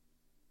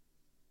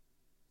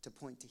to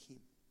point to him.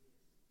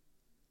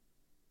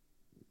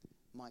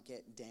 Might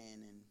get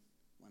Dan and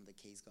one of the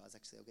keys guys,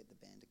 actually I'll get the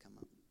band to come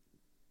up.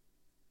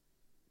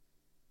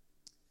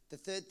 The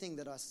third thing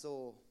that I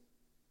saw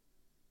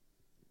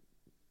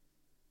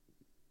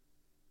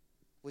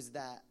was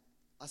that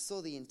I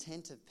saw the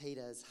intent of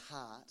Peter's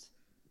heart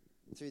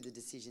through the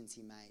decisions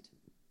he made.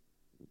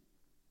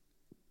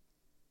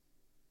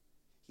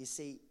 You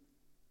see,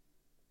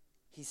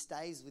 he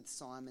stays with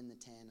Simon the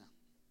tanner.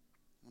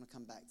 I want to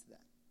come back to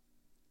that.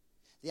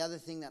 The other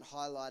thing that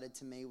highlighted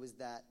to me was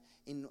that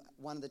in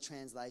one of the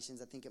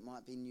translations, I think it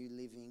might be New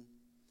Living,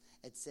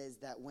 it says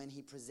that when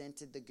he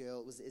presented the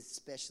girl, it was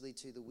especially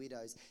to the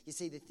widows. You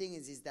see, the thing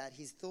is that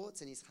his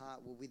thoughts and his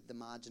heart were with the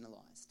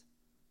marginalised.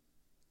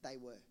 They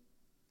were.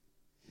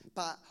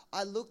 But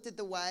I looked at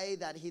the way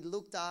that he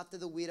looked after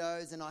the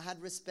widows and I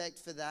had respect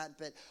for that.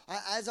 But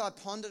as I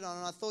pondered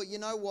on it, I thought, you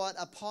know what?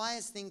 A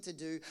pious thing to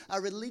do,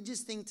 a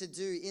religious thing to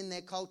do in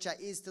their culture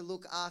is to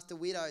look after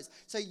widows.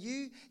 So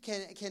you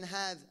can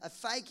have a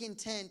fake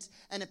intent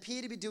and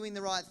appear to be doing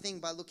the right thing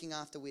by looking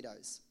after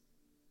widows.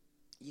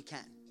 You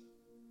can.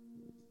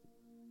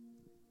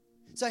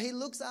 So he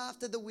looks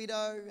after the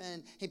widow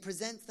and he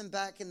presents them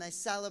back and they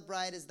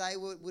celebrate as they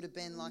would have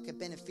been like a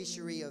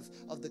beneficiary of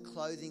the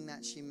clothing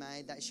that she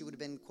made, that she would have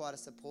been quite a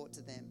support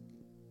to them.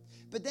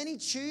 But then he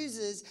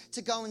chooses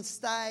to go and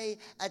stay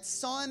at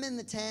Simon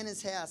the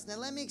tanner's house. Now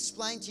let me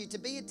explain to you, to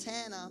be a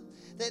tanner,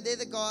 they're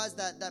the guys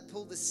that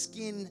pull the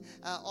skin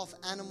off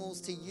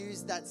animals to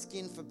use that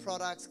skin for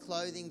products,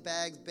 clothing,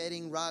 bags,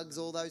 bedding, rugs,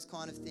 all those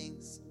kind of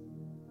things.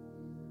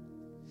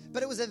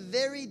 But it was a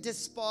very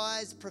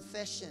despised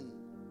profession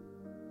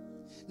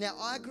Now,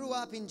 I grew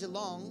up in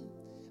Geelong,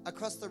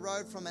 across the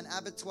road from an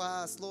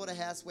abattoir, a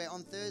slaughterhouse, where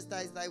on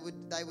Thursdays they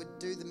would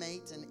do the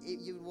meat, and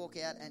you would walk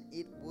out and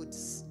it would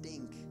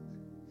stink.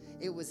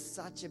 It was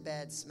such a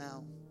bad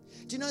smell.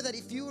 Do you know that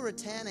if you were a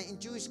tanner in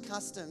Jewish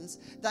customs,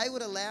 they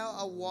would allow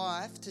a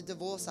wife to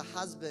divorce a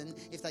husband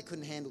if they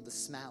couldn't handle the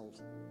smell?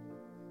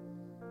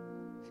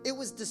 It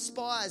was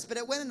despised, but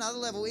it went another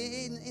level.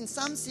 In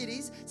some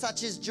cities,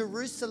 such as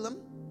Jerusalem,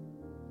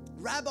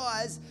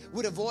 rabbis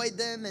would avoid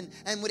them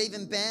and would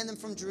even ban them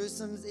from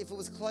Jerusalem. If it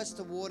was close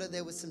to water,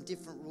 there was some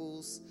different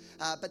rules.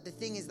 But the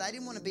thing is, they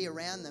didn't want to be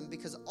around them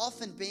because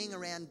often being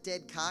around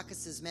dead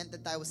carcasses meant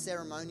that they were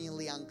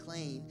ceremonially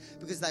unclean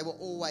because they were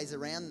always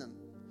around them.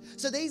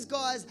 So these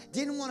guys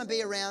didn't want to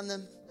be around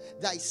them.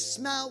 They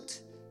smelt,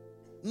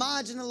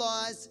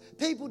 marginalized.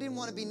 People didn't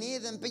want to be near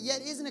them. But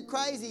yet, isn't it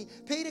crazy?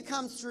 Peter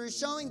comes through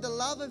showing the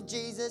love of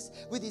Jesus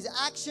with his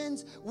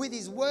actions, with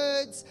his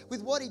words,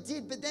 with what he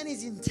did. But then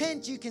his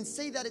intent, you can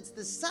see that it's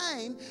the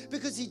same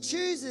because he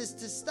chooses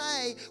to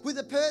stay with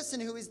a person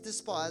who is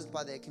despised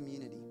by their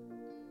community.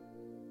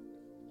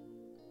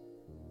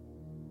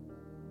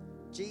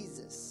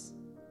 Jesus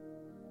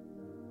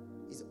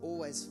is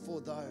always for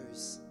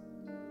those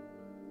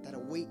that are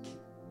weak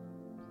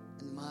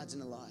and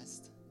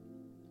marginalized.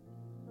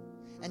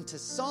 And to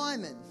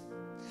Simon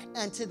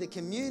and to the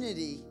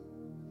community,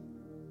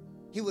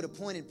 he would have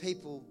pointed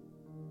people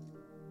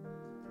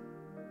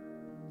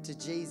to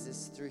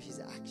Jesus through his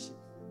action,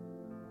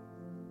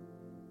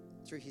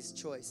 through his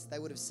choice. They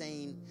would have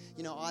seen,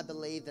 I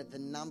believe that the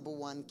number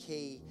one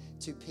key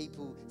to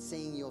people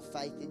seeing your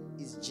faith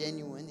is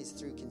genuine is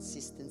through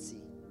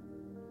consistency.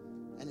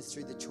 And it's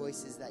through the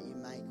choices that you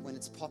make, when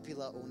it's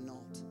popular or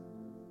not.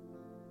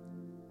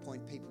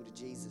 Point people to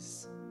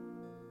Jesus.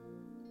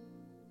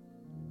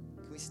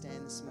 Can we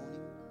stand this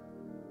morning?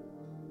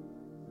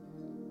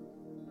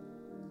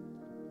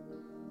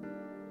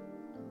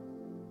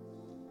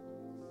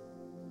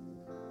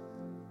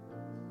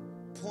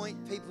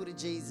 Point people to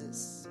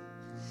Jesus.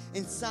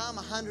 In Psalm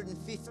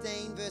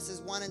 115,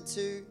 verses 1 and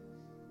 2,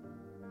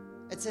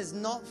 it says,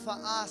 "Not for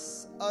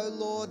us, O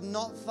Lord,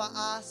 not for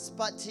us,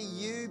 but to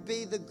you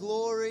be the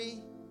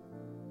glory."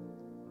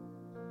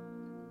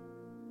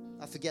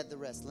 I forget the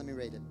rest. Let me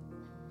read it.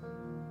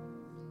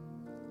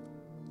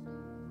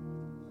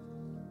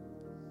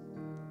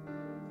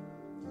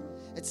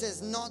 It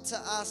says, "Not to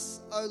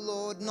us, O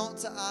Lord, not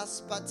to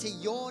us, but to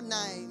your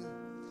name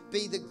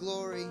be the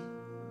glory,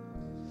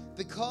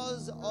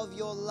 because of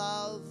your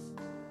love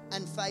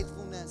and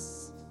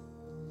faithfulness."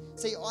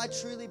 See, I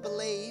truly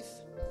believe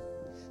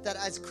that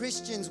as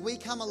Christians, we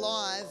come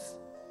alive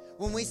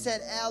when we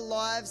set our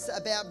lives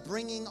about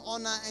bringing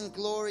honor and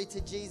glory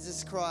to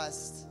Jesus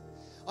Christ.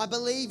 I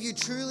believe you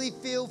truly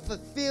feel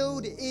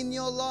fulfilled in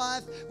your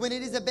life when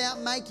it is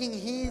about making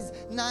his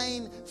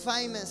name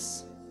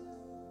famous.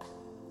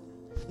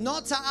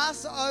 Not to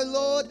us, O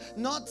Lord,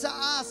 not to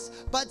us,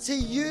 but to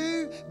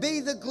you be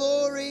the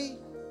glory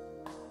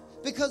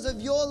because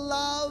of your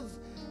love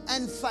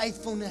and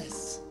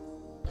faithfulness.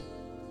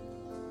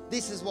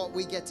 This is what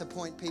we get to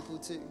point people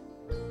to.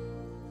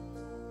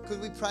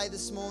 Could we pray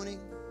this morning?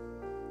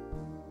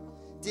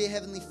 Dear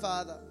Heavenly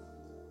Father,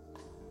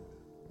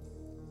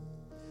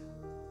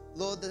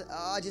 Lord,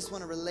 I just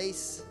want to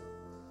release,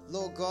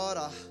 Lord God,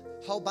 a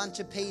whole bunch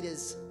of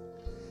Peters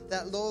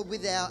that, Lord,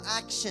 with our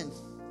action,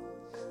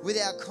 with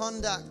our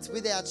conduct,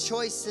 with our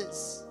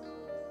choices,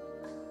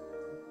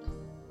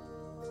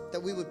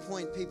 that we would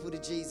point people to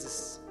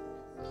Jesus.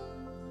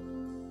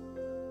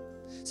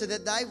 So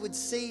that they would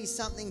see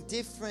something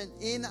different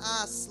in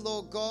us,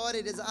 Lord God.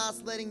 It is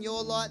us letting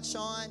your light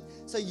shine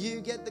so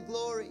you get the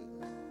glory.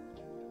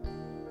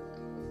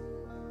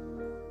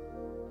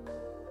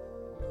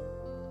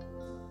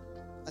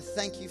 I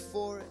thank you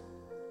for it.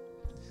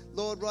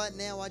 Lord, right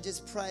now I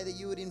just pray that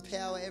you would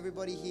empower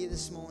everybody here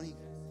this morning.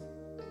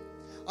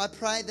 I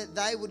pray that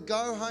they would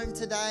go home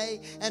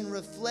today and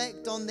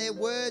reflect on their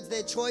words,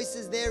 their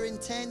choices, their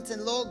intent.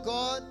 And Lord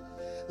God,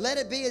 let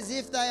it be as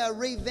if they are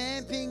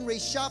revamping,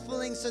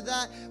 reshuffling, so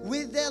that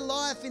with their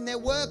life, in their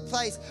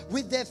workplace,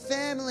 with their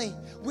family,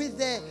 with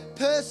their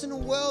personal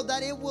world,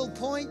 that it will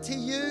point to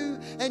you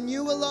and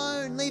you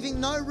alone, leaving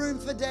no room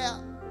for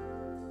doubt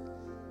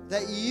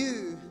that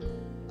you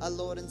are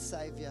Lord and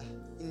Saviour.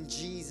 In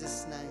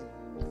Jesus' name,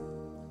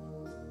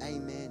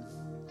 amen.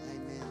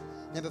 Amen.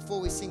 Now, before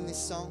we sing this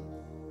song,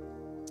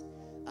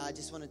 I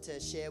just wanted to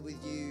share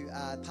with you,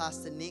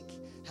 Pastor Nick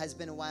has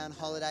been away on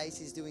holidays.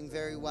 He's doing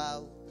very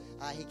well.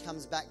 He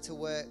comes back to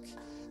work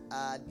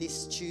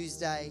this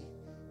Tuesday.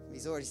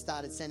 He's already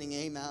started sending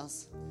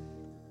emails.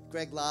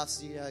 Greg laughs.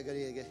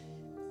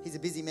 He's a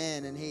busy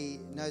man and he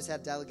knows how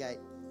to delegate.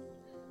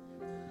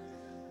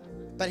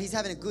 But he's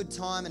having a good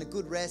time and a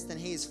good rest, and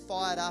he is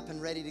fired up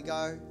and ready to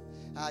go.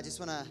 I just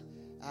want to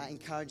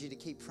encourage you to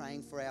keep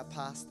praying for our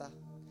pastor.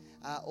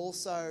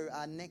 Also,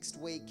 next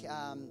week,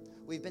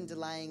 we've been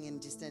delaying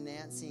and just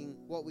announcing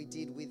what we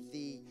did with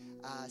the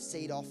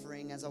seed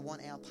offering, as I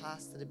want our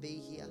pastor to be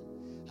here.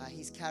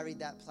 He's carried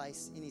that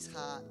place in his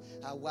heart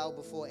well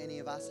before any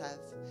of us have.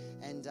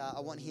 And I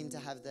want him to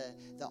have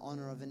the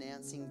honor of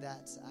announcing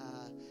that.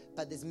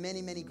 But there's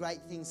many, many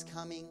great things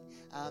coming.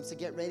 So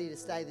get ready to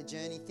stay the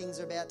journey. Things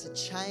are about to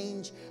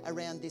change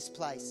around this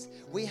place.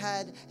 We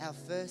had our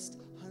first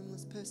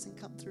homeless person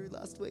come through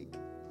last week.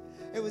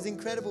 It was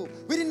incredible.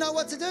 We didn't know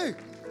what to do.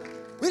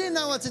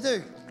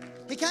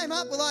 He came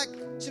up, we're like,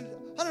 I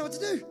don't know what to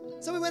do.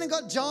 So we went and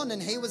got John, and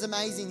he was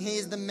amazing. He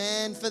is the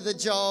man for the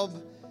job.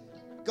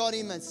 Got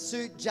him a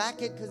suit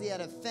jacket because he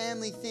had a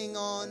family thing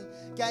on.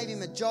 Gave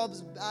him a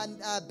jobs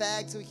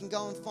bag so he can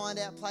go and find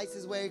out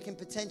places where he can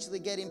potentially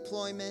get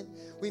employment.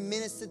 We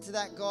ministered to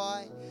that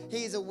guy.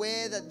 He is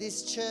aware that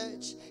this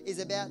church is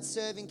about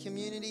serving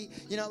community.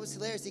 You know, it was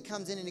hilarious. He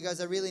comes in and he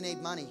goes, I really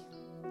need money.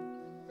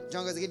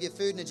 John goes, I'll give you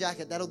food and a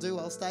jacket. That'll do.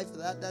 I'll stay for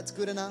that. That's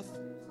good enough.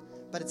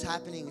 But it's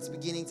happening. It's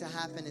beginning to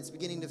happen. It's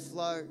beginning to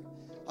flow.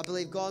 I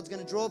believe God's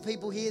going to draw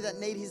people here that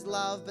need his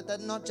love, but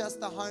that not just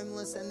the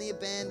homeless and the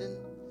abandoned.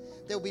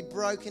 There will be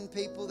broken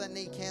people that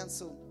need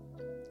counsel.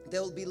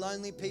 There will be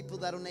lonely people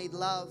that will need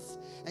love.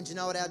 And you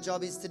know what our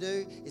job is to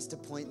do? Is to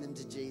point them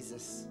to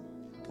Jesus.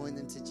 Point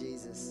them to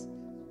Jesus.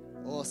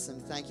 Awesome.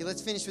 Thank you.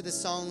 Let's finish with a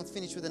song. Let's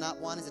finish with an up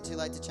one. Is it too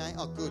late to change?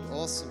 Oh, good.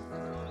 Awesome.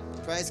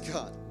 Praise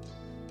God.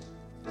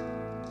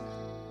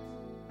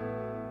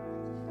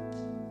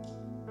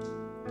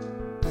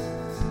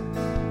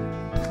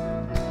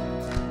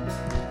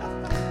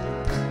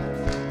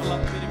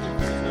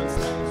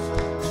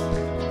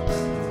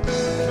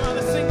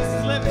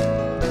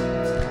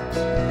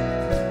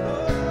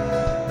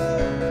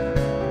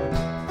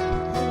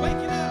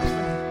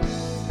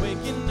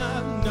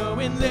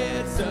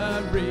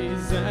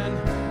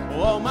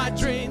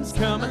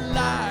 Come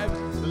alive,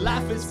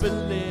 life is for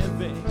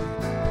living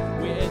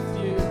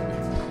with you.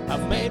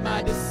 I've made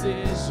my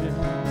decision.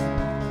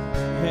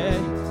 Hey,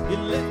 you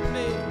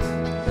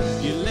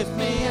lift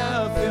me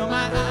up, fill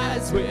my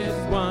eyes with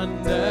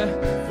wonder.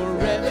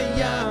 Forever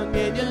young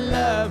in your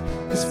love,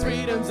 'cause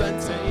freedom's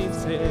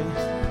untainted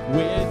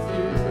with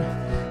you.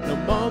 No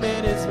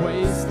moment is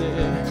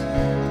wasted.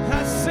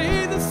 I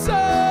see the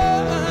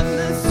sun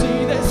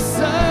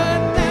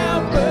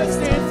now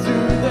bursting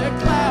through the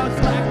clouds,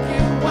 black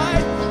and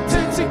white.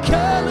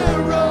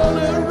 Color all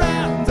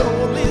around,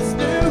 all is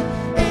new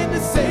in the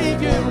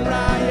Savior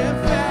I have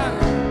found.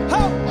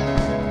 Oh,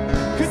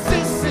 'cause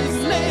this is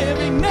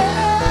living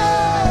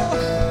now.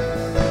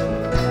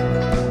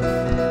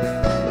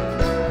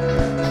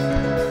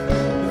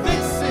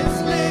 This is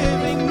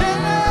living now.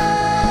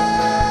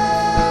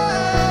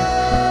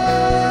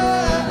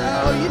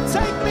 You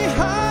take me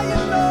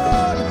higher,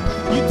 Lord.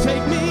 You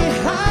take me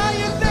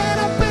higher than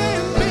I've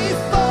been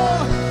before.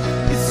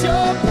 It's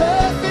your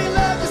perfect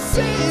love that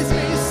sees me.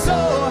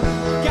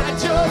 God,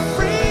 your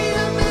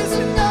freedom is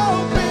an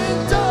open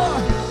door.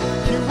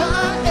 You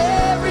are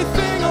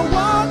everything I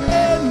want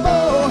and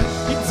more.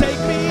 You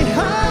take me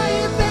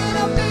higher than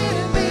I've been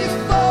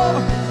before.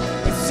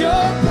 It's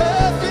your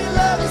perfect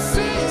love that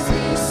sees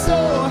me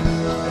soar.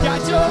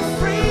 God, your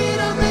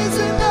freedom is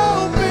an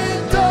open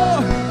door.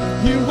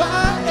 You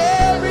are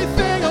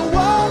everything I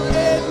want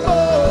and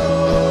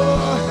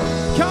more.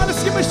 Come on,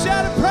 let's give a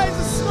shout of praise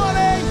this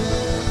morning.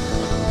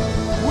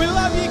 We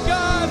love you,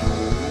 God.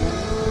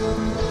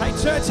 Hey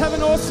church, have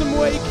an awesome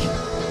week.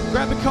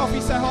 Grab a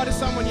coffee, say hi to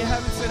someone you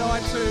haven't said hi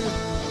to.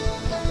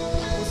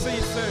 We'll see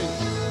you soon.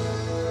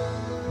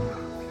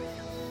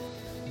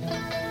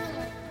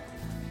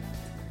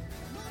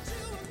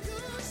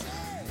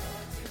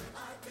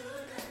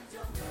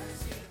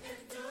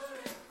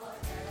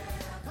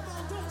 Come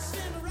on, don't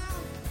stand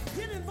around.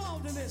 Get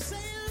involved in this. Say,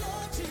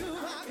 Lord, you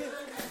are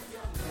good.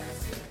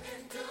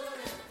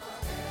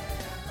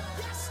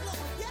 Yes, Lord.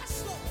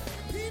 Yes, Lord.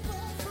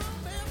 People from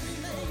every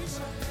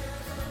nation.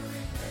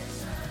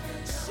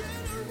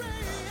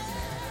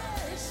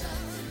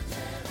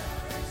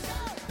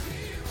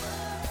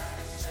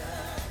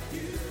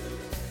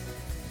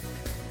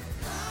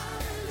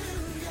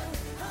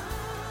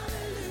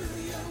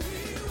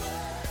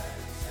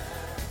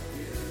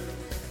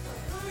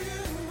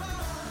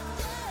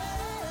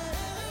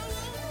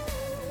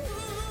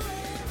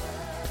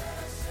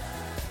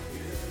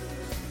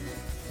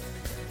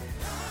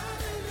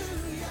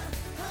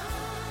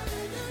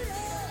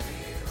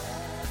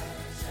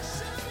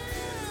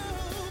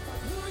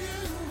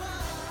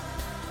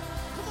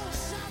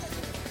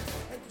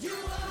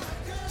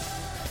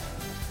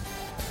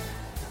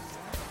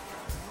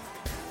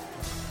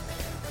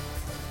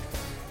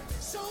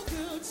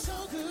 So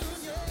good,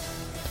 yeah.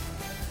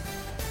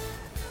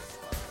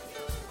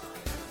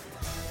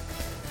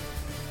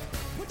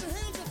 Put your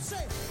hands up,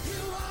 say,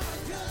 you are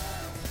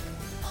good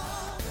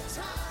all the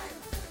time,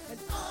 and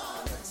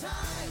all the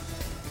time.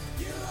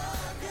 You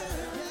are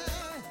good,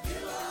 yeah.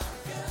 You are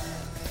good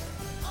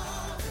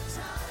all the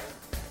time,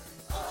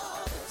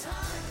 all the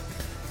time.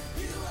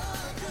 You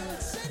are good.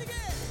 Say it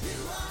again. You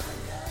are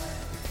good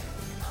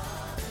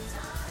all the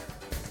time,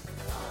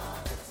 all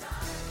the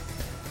time.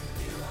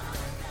 You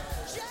are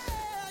good,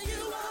 yeah.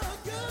 You are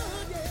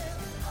good, yeah.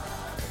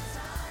 All the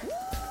time.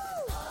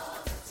 Woo! All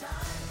the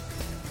time.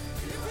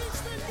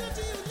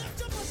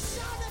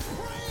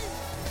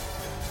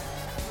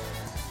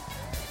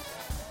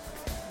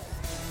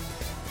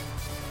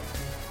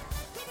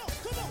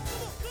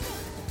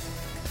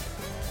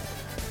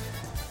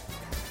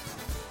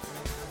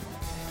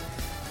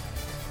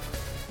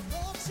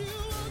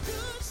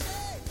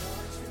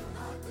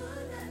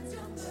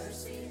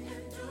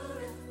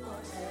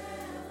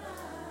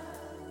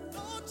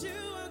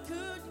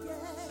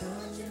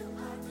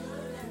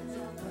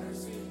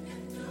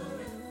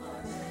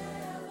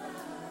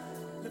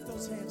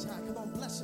 those hands high. Come on, bless him.